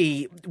could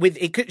be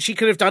she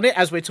could have done it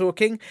as we're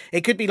talking.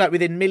 It could be like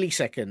within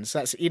milliseconds.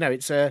 That's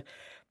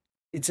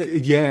it's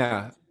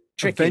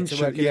tricky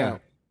to work it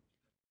out.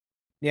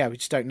 Yeah, we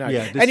just don't know.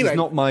 Yeah, this anyway, is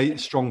not my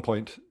strong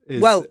point.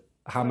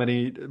 How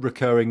many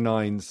recurring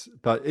nines?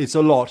 But it's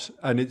a lot,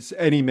 and it's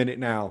any minute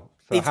now.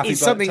 It's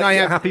something I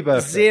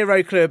have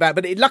zero clue about,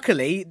 but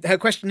luckily her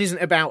question isn't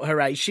about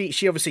her age.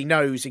 She obviously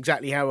knows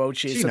exactly how old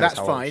she is, so that's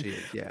fine.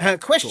 Her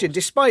question,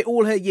 despite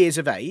all her years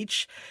of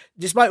age,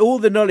 despite all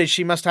the knowledge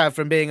she must have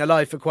from being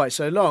alive for quite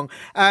so long,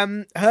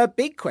 her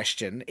big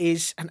question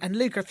is, and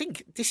Luke, I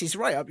think this is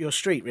right up your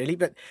street, really,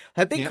 but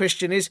her big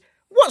question is,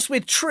 what's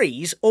with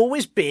trees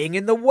always being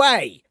in the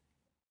way?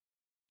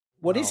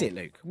 What is it,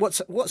 Luke?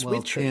 What's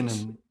with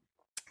trees?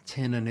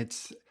 Tin, and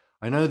it's.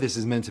 I know this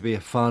is meant to be a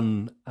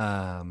fun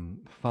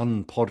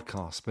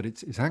podcast, but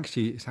it's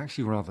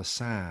actually rather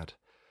sad.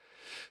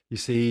 You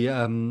see,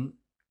 the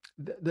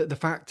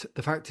fact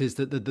is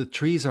that the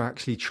trees are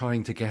actually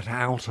trying to get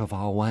out of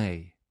our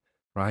way,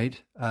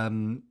 right?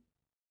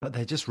 But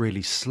they're just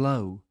really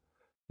slow,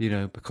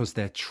 because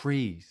they're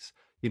trees,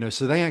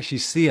 So they actually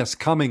see us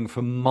coming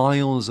from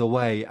miles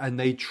away, and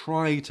they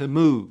try to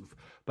move,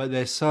 but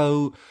if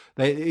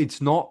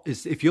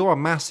you're a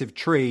massive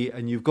tree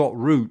and you've got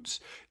roots.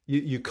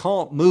 You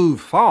can't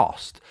move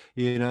fast,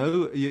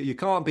 you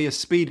can't be a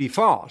speedy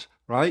fart,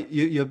 right?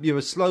 You're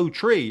a slow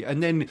tree.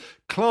 And then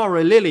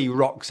Clara Lily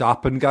rocks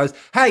up and goes,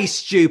 hey,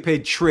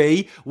 stupid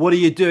tree, what are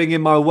you doing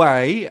in my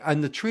way?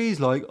 And the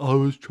tree's like, I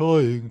was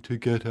trying to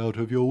get out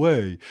of your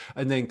way.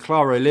 And then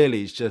Clara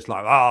Lily's just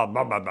like, blah,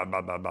 blah, blah,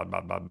 blah, blah,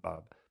 blah, blah, blah.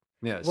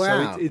 Yeah,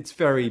 wow. So it's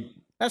very...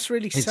 That's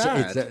really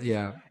sad.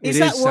 Is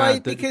that why?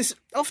 Because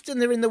often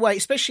they're in the way,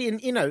 especially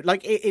in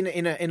like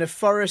in a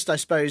forest, I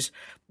suppose.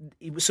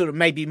 Sort of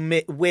maybe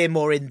we're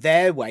more in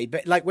their way,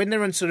 but like when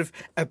they're on sort of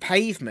a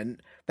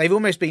pavement, they've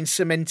almost been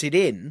cemented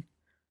in,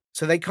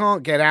 so they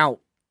can't get out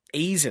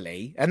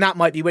easily. And that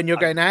might be when you're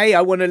going, hey,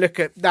 I want to look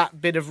at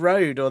that bit of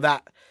road or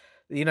that,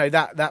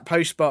 that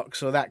post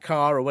box or that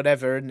car or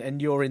whatever,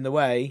 and you're in the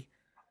way.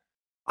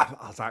 I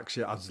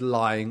was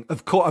lying.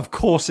 Of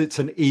course, it's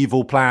an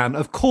evil plan.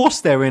 Of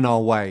course, they're in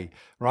our way,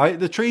 right?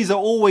 The trees are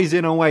always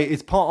in our way.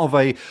 It's part of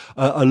a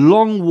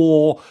long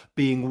war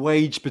being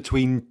waged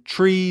between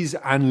trees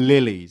and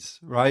lilies,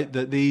 right?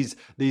 That these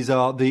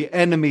are the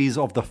enemies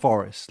of the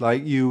forest.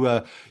 Like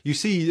you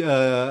see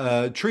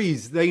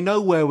trees, they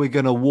know where we're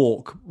going to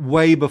walk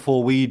way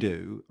before we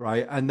do,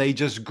 right? And they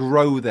just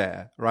grow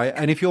there, right?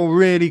 And if you're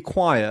really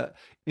quiet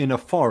in a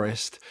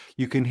forest,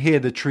 you can hear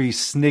the trees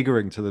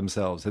sniggering to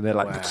themselves, and they're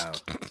like, wow.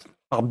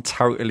 I'm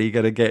totally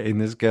going to get in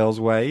this girl's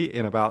way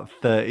in about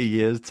 30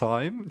 years'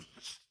 time.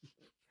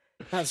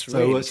 That's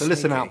really so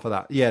listen out for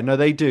that. Yeah, no,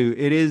 they do.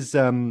 It is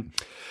a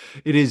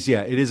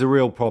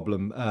real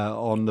problem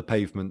on the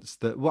pavements.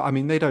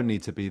 They don't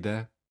need to be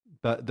there,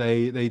 but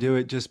they do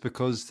it just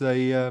because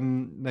they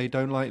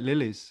don't like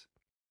lilies.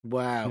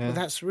 Wow, well,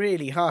 that's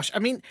really harsh. I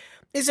mean,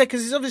 is there,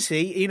 because it's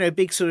obviously,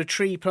 big sort of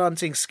tree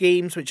planting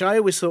schemes, which I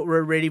always thought were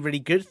a really, really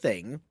good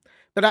thing.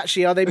 But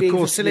actually, are they being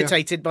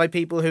facilitated by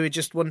people who are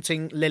just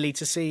wanting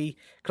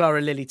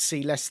Clara Lily to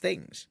see less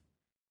things?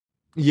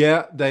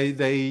 Yeah, they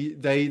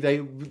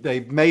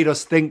made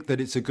us think that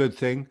it's a good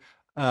thing.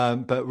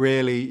 But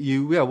really,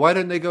 why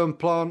don't they go and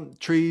plant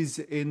trees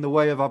in the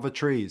way of other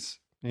trees?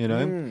 You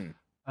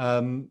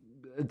know,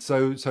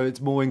 so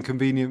it's more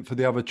inconvenient for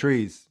the other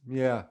trees.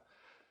 Yeah,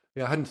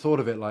 I hadn't thought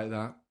of it like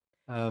that.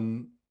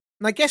 And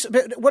I guess,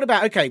 but what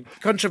about, okay,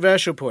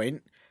 controversial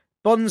point,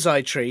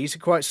 bonsai trees are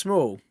quite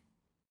small.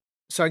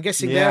 So I'm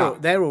guessing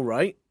they're all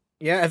right.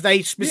 Yeah, have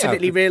they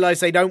specifically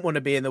realised they don't want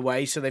to be in the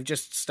way, so they've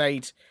just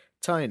stayed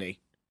tiny?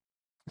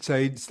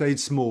 Stayed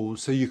small,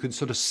 so you can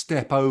sort of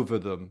step over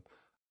them.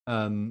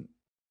 Unless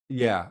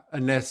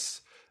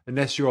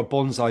you're a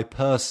bonsai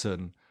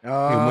person,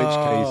 in which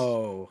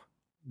case,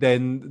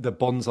 then the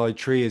bonsai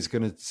tree is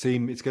going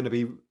to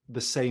be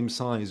the same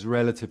size,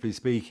 relatively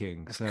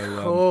speaking. So,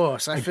 of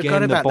course, I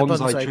forgot about the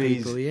bonsai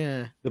trees. People,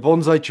 yeah, the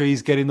bonsai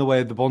trees get in the way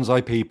of the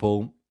bonsai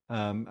people.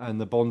 And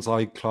the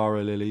bonsai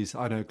Clara lilies.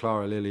 I know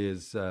Clara Lily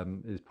is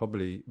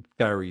probably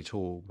very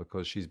tall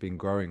because she's been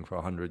growing for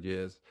 100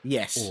 years.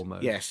 Yes,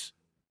 almost. Yes.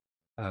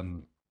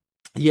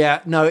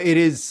 It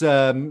is.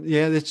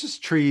 There's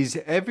just trees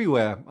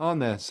everywhere, aren't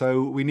there?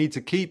 So we need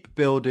to keep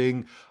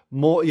building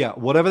more. Yeah,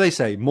 whatever they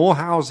say, more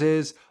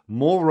houses,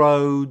 more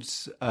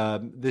roads.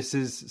 This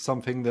is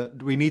something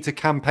that we need to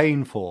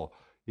campaign for.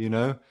 You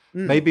know,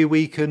 maybe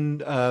we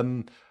can.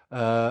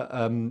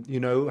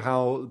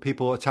 How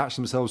people attach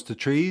themselves to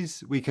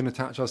trees, we can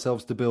attach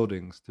ourselves to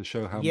buildings to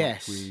show how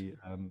much we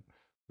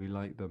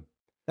like them.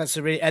 That's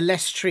a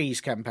less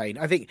trees campaign.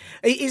 I think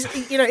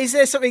is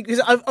there something, because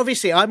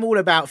obviously I'm all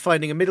about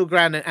finding a middle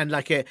ground and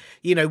like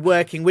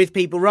working with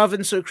people rather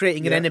than sort of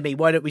creating an enemy.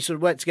 Why don't we sort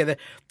of work together?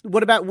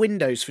 What about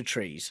windows for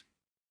trees?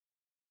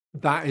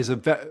 That is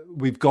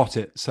we've got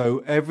it.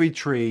 So every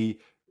tree,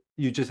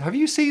 have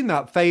you seen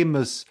that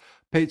famous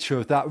picture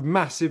of that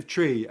massive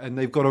tree, and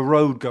they've got a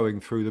road going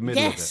through the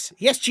middle of it?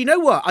 Yes. Do you know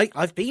what?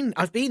 I've been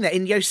there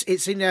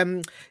it's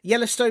in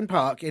Yellowstone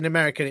Park in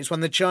America. It's one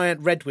of the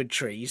giant redwood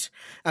trees,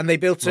 and they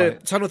built a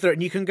tunnel through it,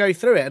 and you can go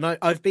through it. And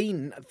I've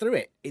been through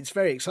it. It's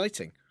very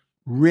exciting.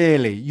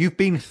 Really, you've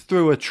been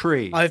through a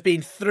tree? I've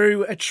been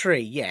through a tree.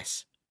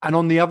 Yes. And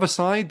on the other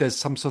side, there's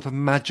some sort of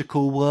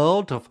magical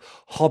world of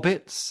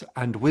hobbits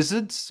and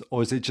wizards,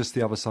 or is it just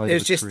the other side of the tree?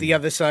 It was just the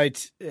other side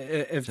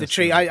of the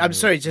tree. I'm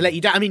sorry to let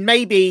you down. I mean,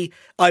 maybe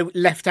I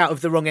left out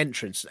of the wrong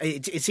entrance.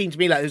 It seemed to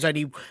me like there was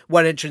only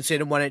one entrance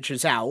in and one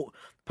entrance out.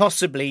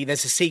 Possibly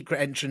there's a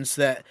secret entrance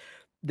that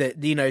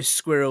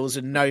squirrels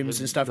and gnomes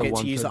and stuff get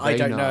to use that I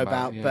don't know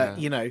about. But,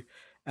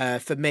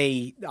 for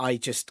me, I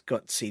just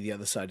got to see the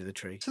other side of the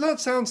tree. So that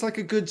sounds like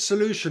a good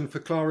solution for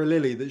Clara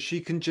Lily, that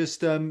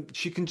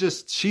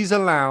she's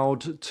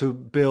allowed to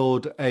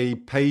build a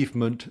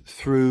pavement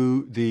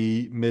through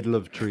the middle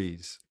of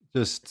trees.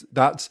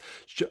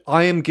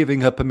 I am giving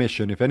her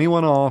permission. If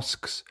anyone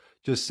asks,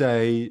 just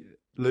say,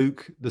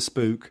 Luke, the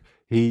spook,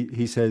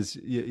 he says,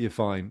 you're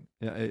fine.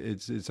 Yeah,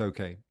 it's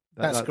okay.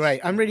 That's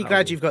great. I'm really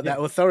glad you've got that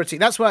authority.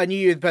 That's why I knew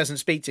you were the person to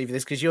speak to for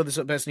this, because you're the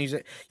sort of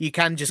person you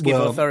can just give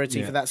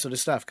authority for that sort of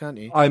stuff, can't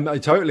you? I'm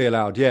totally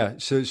allowed, yeah.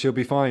 So she'll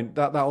be fine.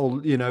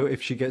 That'll,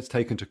 if she gets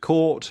taken to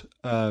court,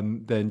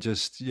 then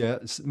just,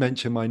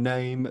 mention my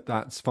name.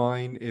 That's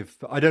fine. If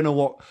I don't know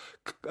what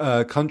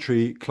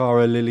country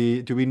Clara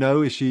Lily, do we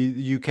know? Is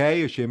she UK?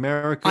 Is she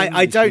American?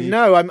 I don't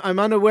know. I'm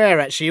unaware,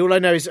 actually. All I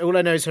know is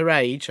her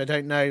age. I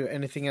don't know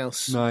anything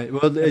else. Right.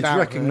 Well, it's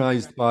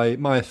recognised by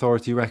my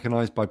authority,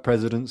 recognised by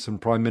presidents and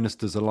prime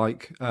ministers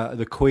alike.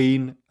 The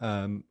Queen,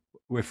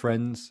 we're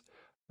friends.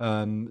 We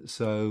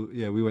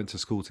went to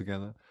school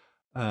together.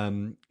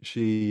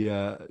 She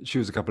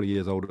was a couple of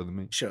years older than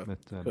me. Sure, but,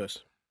 of course.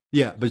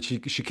 Yeah, but she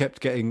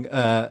kept getting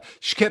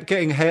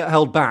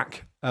held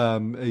back a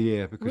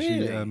year because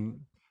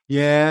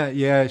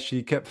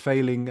she kept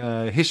failing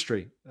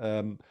history.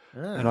 And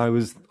I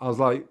was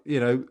like,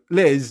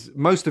 Liz,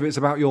 most of it's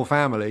about your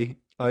family.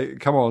 Like,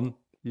 come on,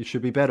 you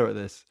should be better at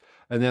this.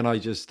 And then I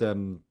just But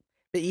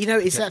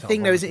it's that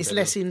thing though, isn't it? It's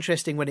less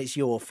interesting when it's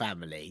your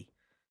family.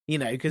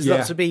 Because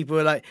lots of people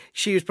are like,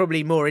 she was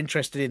probably more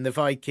interested in the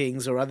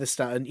Vikings or other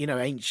stuff and,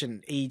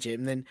 ancient Egypt.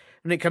 And then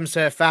when it comes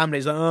to her family,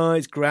 it's like, oh,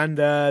 it's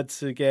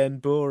granddad's again,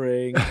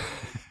 boring.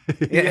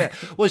 Yeah.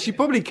 Well, she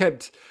probably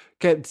kept,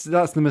 that's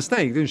the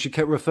mistake. Then she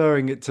kept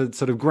referring it to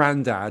sort of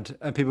granddad,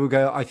 and people would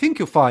go, I think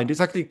you'll find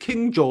it's actually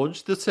King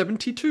George the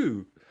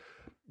 72.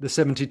 The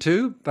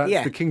 72?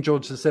 That's the King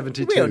George the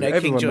 72. We all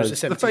know King George the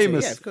 72. The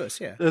famous, of course,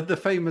 The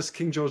famous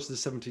King George the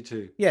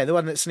 72. Yeah, the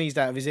one that sneezed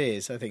out of his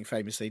ears, I think,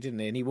 famously, didn't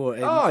he? And he wore,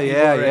 ear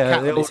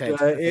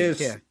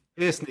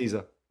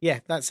sneezer. Yeah,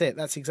 that's it.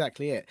 That's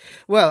exactly it.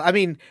 Well,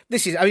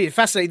 this is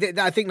fascinating.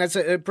 I think that's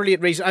a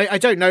brilliant reason. I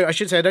don't know. I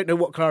should say I don't know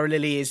what Clara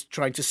Lily is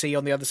trying to see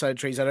on the other side of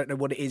trees. I don't know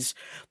what it is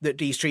that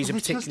these trees are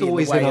particularly in the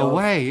way. It's always in her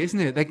way, isn't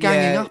it? They're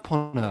ganging up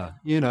on her,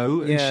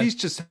 and she's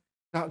just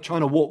out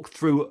trying to walk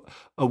through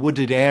a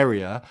wooded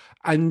area,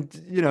 and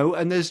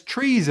there's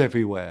trees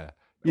everywhere.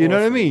 You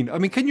know what I mean?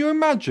 Can you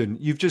imagine?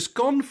 You've just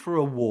gone for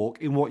a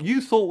walk in what you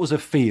thought was a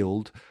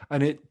field,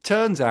 and it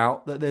turns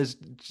out that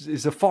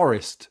it's a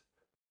forest.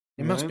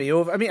 It must be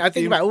awful. I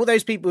think about all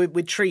those people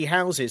with tree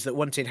houses that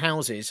wanted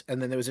houses,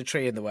 and then there was a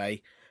tree in the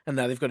way, and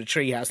now they've got a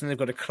tree house and they've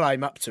got to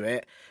climb up to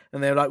it,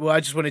 and they're like, well, I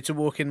just wanted to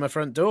walk in my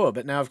front door,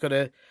 but now I've got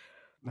to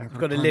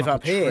live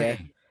up here.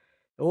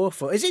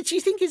 Awful. Is it? Do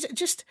you think? Is it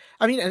just?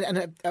 I mean,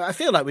 and I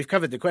feel like we've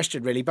covered the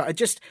question really, but I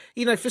just,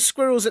 for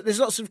squirrels, there's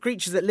lots of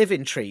creatures that live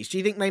in trees. Do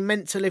you think they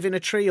meant to live in a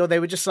tree, or they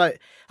were just like,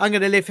 I'm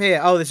going to live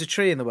here? Oh, there's a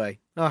tree in the way.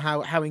 Oh,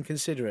 how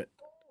inconsiderate.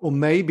 Or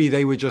maybe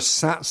they were just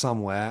sat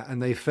somewhere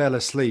and they fell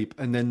asleep,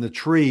 and then the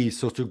tree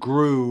sort of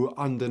grew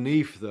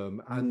underneath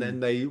them, and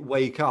then they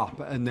wake up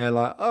and they're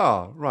like,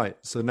 oh, right,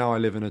 so now I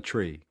live in a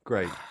tree.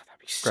 Great.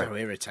 So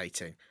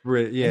irritating.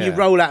 Yeah. And you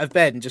roll out of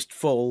bed and just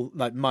fall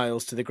like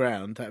miles to the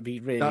ground. That'd be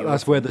really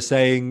That's where the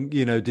saying,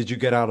 did you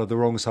get out of the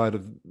wrong side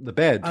of the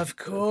bed? Of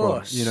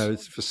course.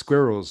 It's for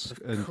squirrels.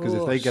 Because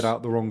if they get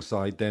out the wrong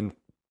side, then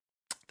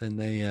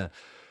then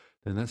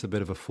that's a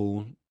bit of a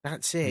fool.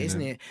 That's it,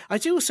 isn't it? I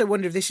do also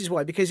wonder if this is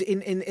why, because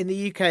in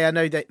the UK, I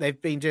know that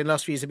they've been doing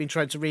last few years, they've been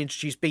trying to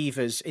reintroduce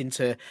beavers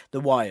into the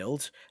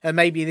wild. And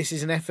maybe this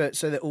is an effort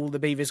so that all the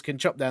beavers can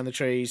chop down the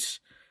trees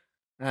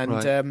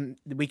and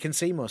we can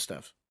see more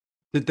stuff.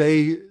 Did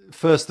they,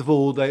 first of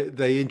all,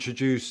 they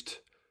introduced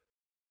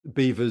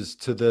beavers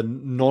to the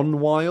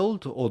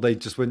non-wild, or they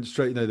just went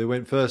straight, they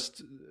went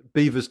first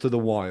beavers to the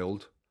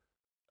wild?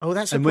 Oh,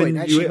 that's the point.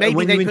 Actually, maybe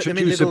when they you put them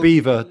introduce in a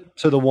beaver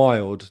to the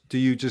wild, do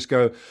you just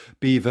go,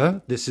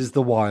 beaver, this is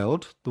the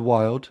wild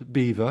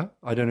beaver?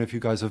 I don't know if you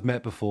guys have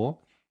met before.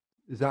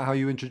 Is that how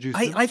you introduce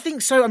them? I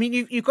think so. I mean,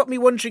 you've got me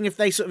wondering if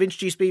they sort of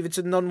introduced beaver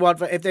to the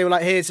non-wild, if they were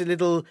like, here's a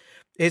little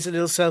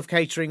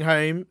self-catering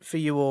home for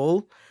you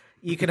all.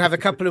 You can have a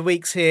couple of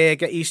weeks here,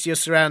 get used to your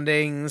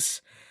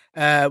surroundings.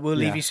 We'll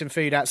leave you some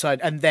food outside,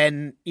 and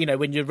then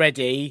when you're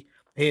ready,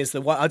 here's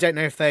the. I don't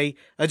know if they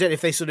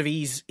sort of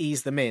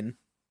ease them in.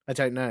 I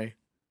don't know.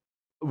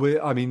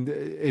 I mean,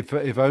 if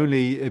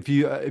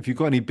you've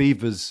got any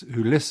beavers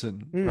who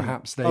listen,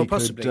 perhaps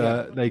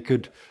they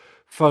could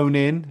phone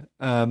in,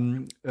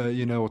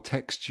 or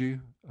text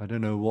you. I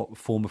don't know what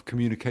form of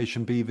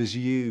communication beavers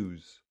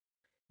use.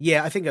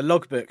 Yeah, I think a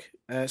logbook,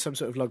 some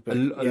sort of logbook.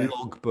 A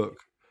logbook.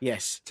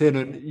 Yes.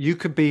 Tiernan, you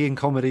could be in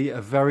comedy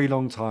a very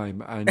long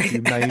time and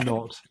you may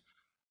not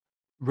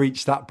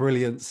reach that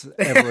brilliance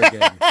ever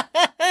again.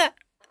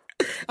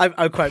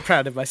 I'm quite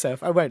proud of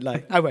myself. I won't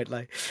lie.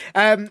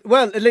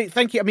 Well, Luke,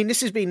 thank you. I mean,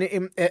 this has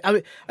been,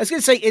 I was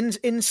going to say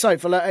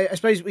insightful. I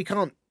suppose we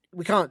can't,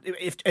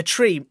 if a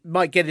tree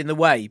might get in the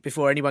way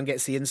before anyone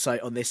gets the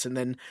insight on this, and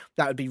then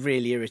that would be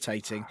really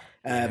irritating.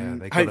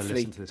 They got to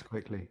listen to this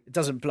quickly. It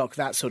doesn't block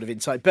that sort of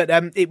insight. But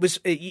it was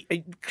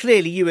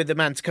clearly you were the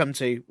man to come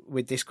to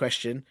with this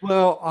question.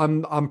 Well,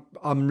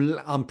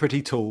 I'm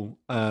pretty tall,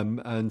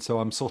 and so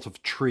I'm sort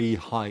of tree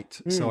height.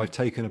 So I've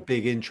taken a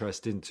big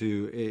interest in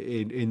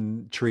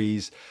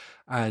trees,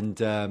 and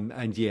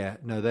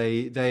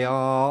they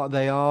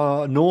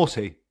are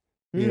naughty.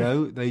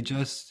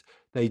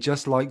 They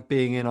just like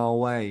being in our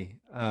way.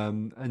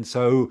 And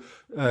so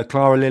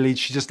Clara Lily,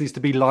 she just needs to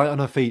be light on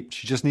her feet.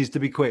 She just needs to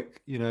be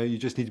quick. You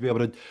just need to be able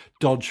to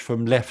dodge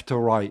from left to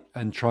right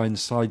and try and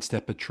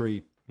sidestep a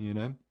tree,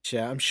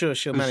 Yeah, I'm sure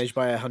she'll manage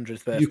by her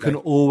 100th birthday. You can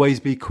always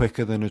be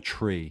quicker than a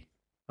tree.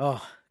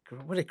 Oh,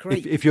 what a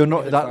great... If you're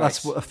not,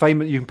 that's a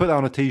famous, you can put that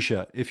on a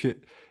t-shirt. If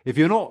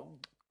you're not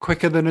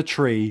quicker than a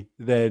tree,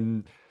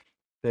 then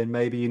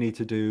maybe you need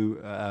to do,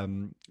 a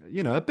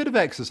bit of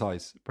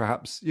exercise,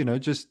 perhaps,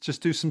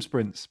 just do some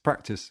sprints,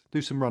 practice,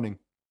 do some running.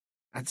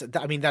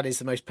 I mean, that is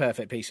the most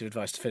perfect piece of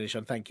advice to finish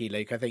on. Thank you,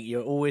 Luke. I think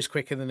you're always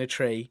quicker than a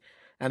tree.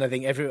 And I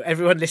think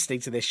everyone listening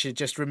to this should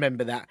just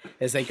remember that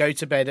as they go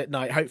to bed at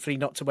night, hopefully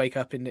not to wake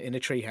up in a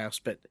tree house,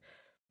 but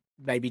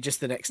maybe just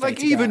the next day.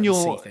 Like even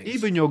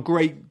your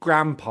great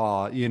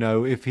grandpa,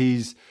 if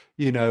he's,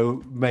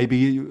 maybe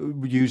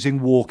using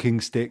walking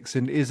sticks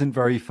and isn't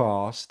very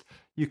fast,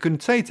 you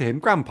can say to him,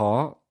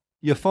 Grandpa,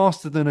 you're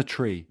faster than a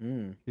tree.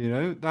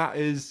 That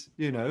is,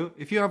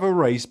 if you have a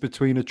race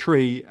between a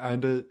tree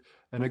and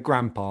a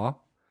grandpa,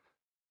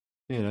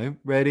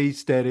 ready,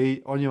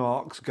 steady, on your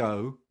marks,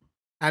 go.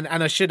 And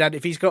I should add,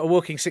 if he's got a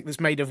walking stick that's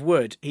made of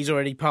wood, he's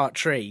already part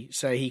tree,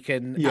 so he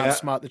can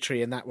outsmart the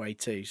tree in that way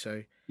too.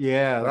 So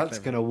that's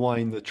going to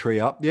wind the tree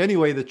up. The only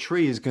way the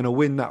tree is going to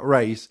win that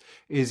race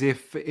is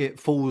if it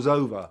falls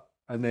over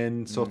and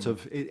then sort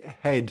of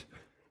head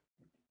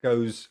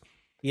goes.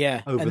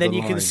 Yeah, and then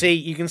you can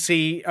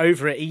see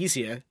over it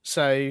easier.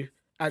 So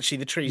actually,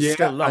 the tree's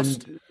still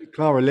lost. And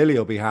Clara Lily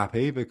will be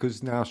happy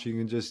because now she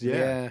can just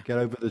get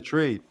over the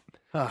tree.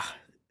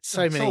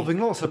 Solving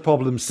lots of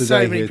problems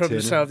today. So many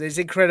problems solved. It's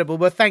incredible.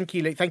 Well, thank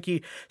you, Luke. Thank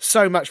you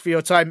so much for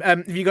your time.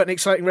 Have you got an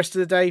exciting rest of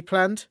the day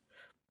planned?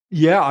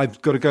 Yeah,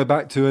 I've got to go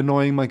back to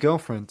annoying my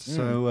girlfriend.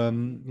 So,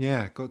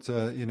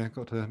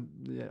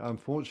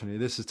 unfortunately,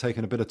 this has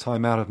taken a bit of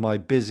time out of my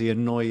busy,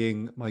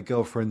 annoying my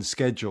girlfriend's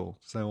schedule.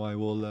 So I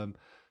will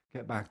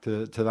get back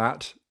to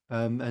that,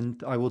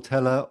 and I will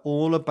tell her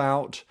all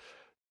about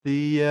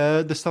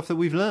the stuff that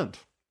we've learned.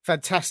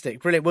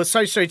 Fantastic. Brilliant. Well,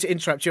 so sorry to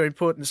interrupt your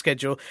important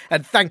schedule,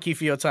 and thank you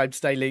for your time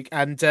today, Luke,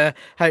 and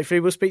hopefully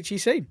we'll speak to you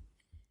soon.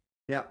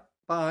 Yeah.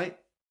 Bye.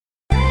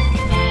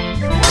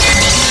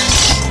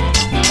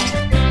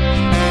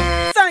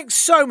 Thanks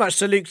so much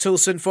to Luke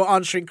Toulson for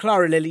answering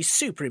Clara Lily's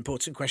super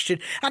important question,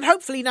 and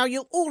hopefully now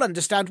you'll all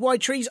understand why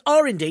trees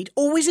are indeed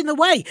always in the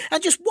way,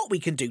 and just what we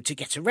can do to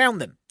get around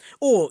them.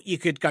 Or you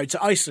could go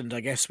to Iceland, I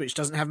guess, which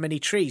doesn't have many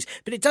trees,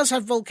 but it does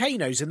have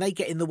volcanoes and they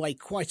get in the way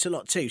quite a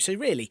lot too, so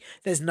really,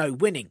 there's no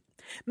winning.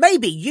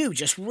 Maybe you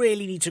just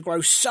really need to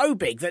grow so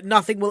big that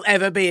nothing will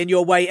ever be in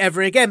your way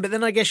ever again, but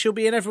then I guess you'll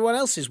be in everyone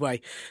else's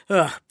way.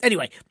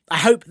 Anyway, I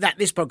hope that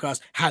this podcast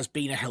has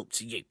been a help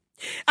to you.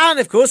 And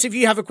of course, if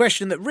you have a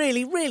question that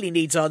really, really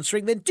needs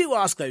answering, then do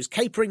ask those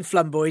capering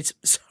flumboids,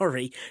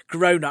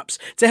 grown-ups,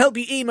 to help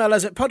you. Email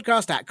us at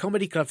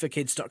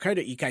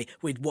podcast@comedyclubforkids.co.uk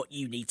with what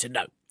you need to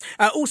know.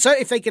 Also,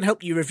 if they can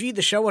help you review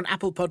the show on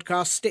Apple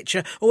Podcasts,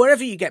 Stitcher, or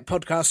wherever you get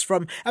podcasts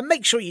from, and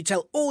make sure you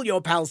tell all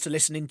your pals to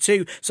listen in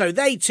too, so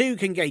they too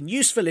can gain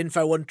useful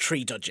info on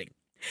tree dodging.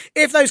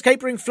 If those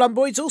capering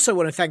flumboids also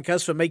want to thank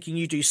us for making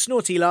you do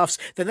snorty laughs,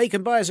 then they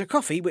can buy us a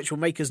coffee, which will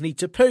make us need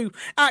to poo,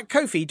 at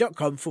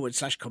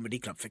ko-fi.com/Comedy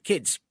Club for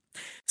Kids.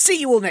 See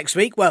you all next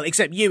week. Well,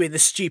 except you in the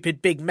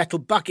stupid big metal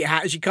bucket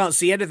hat, as you can't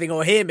see anything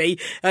or hear me,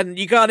 and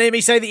you can't hear me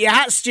say that your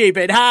hat's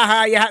stupid. Ha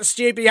ha, your hat's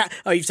stupid.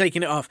 Oh, you've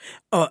taken it off.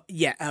 Oh,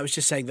 yeah, I was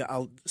just saying that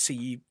I'll see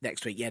you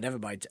next week. Yeah, never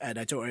mind.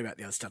 No, don't worry about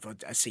the other stuff. I'll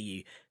see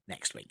you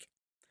next week.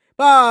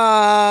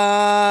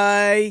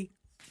 Bye!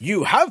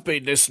 You have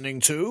been listening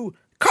to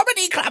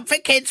Comedy Club for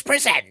Kids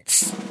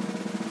presents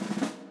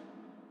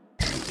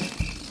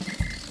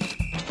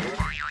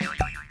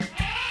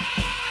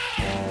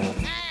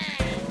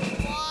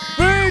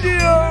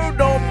Radio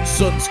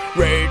Nonsense,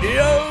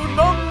 Radio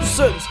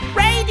Nonsense,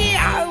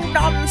 Radio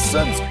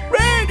Nonsense,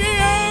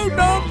 Radio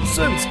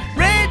Nonsense,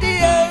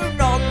 Radio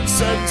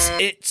Nonsense.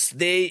 It's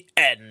the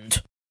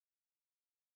end.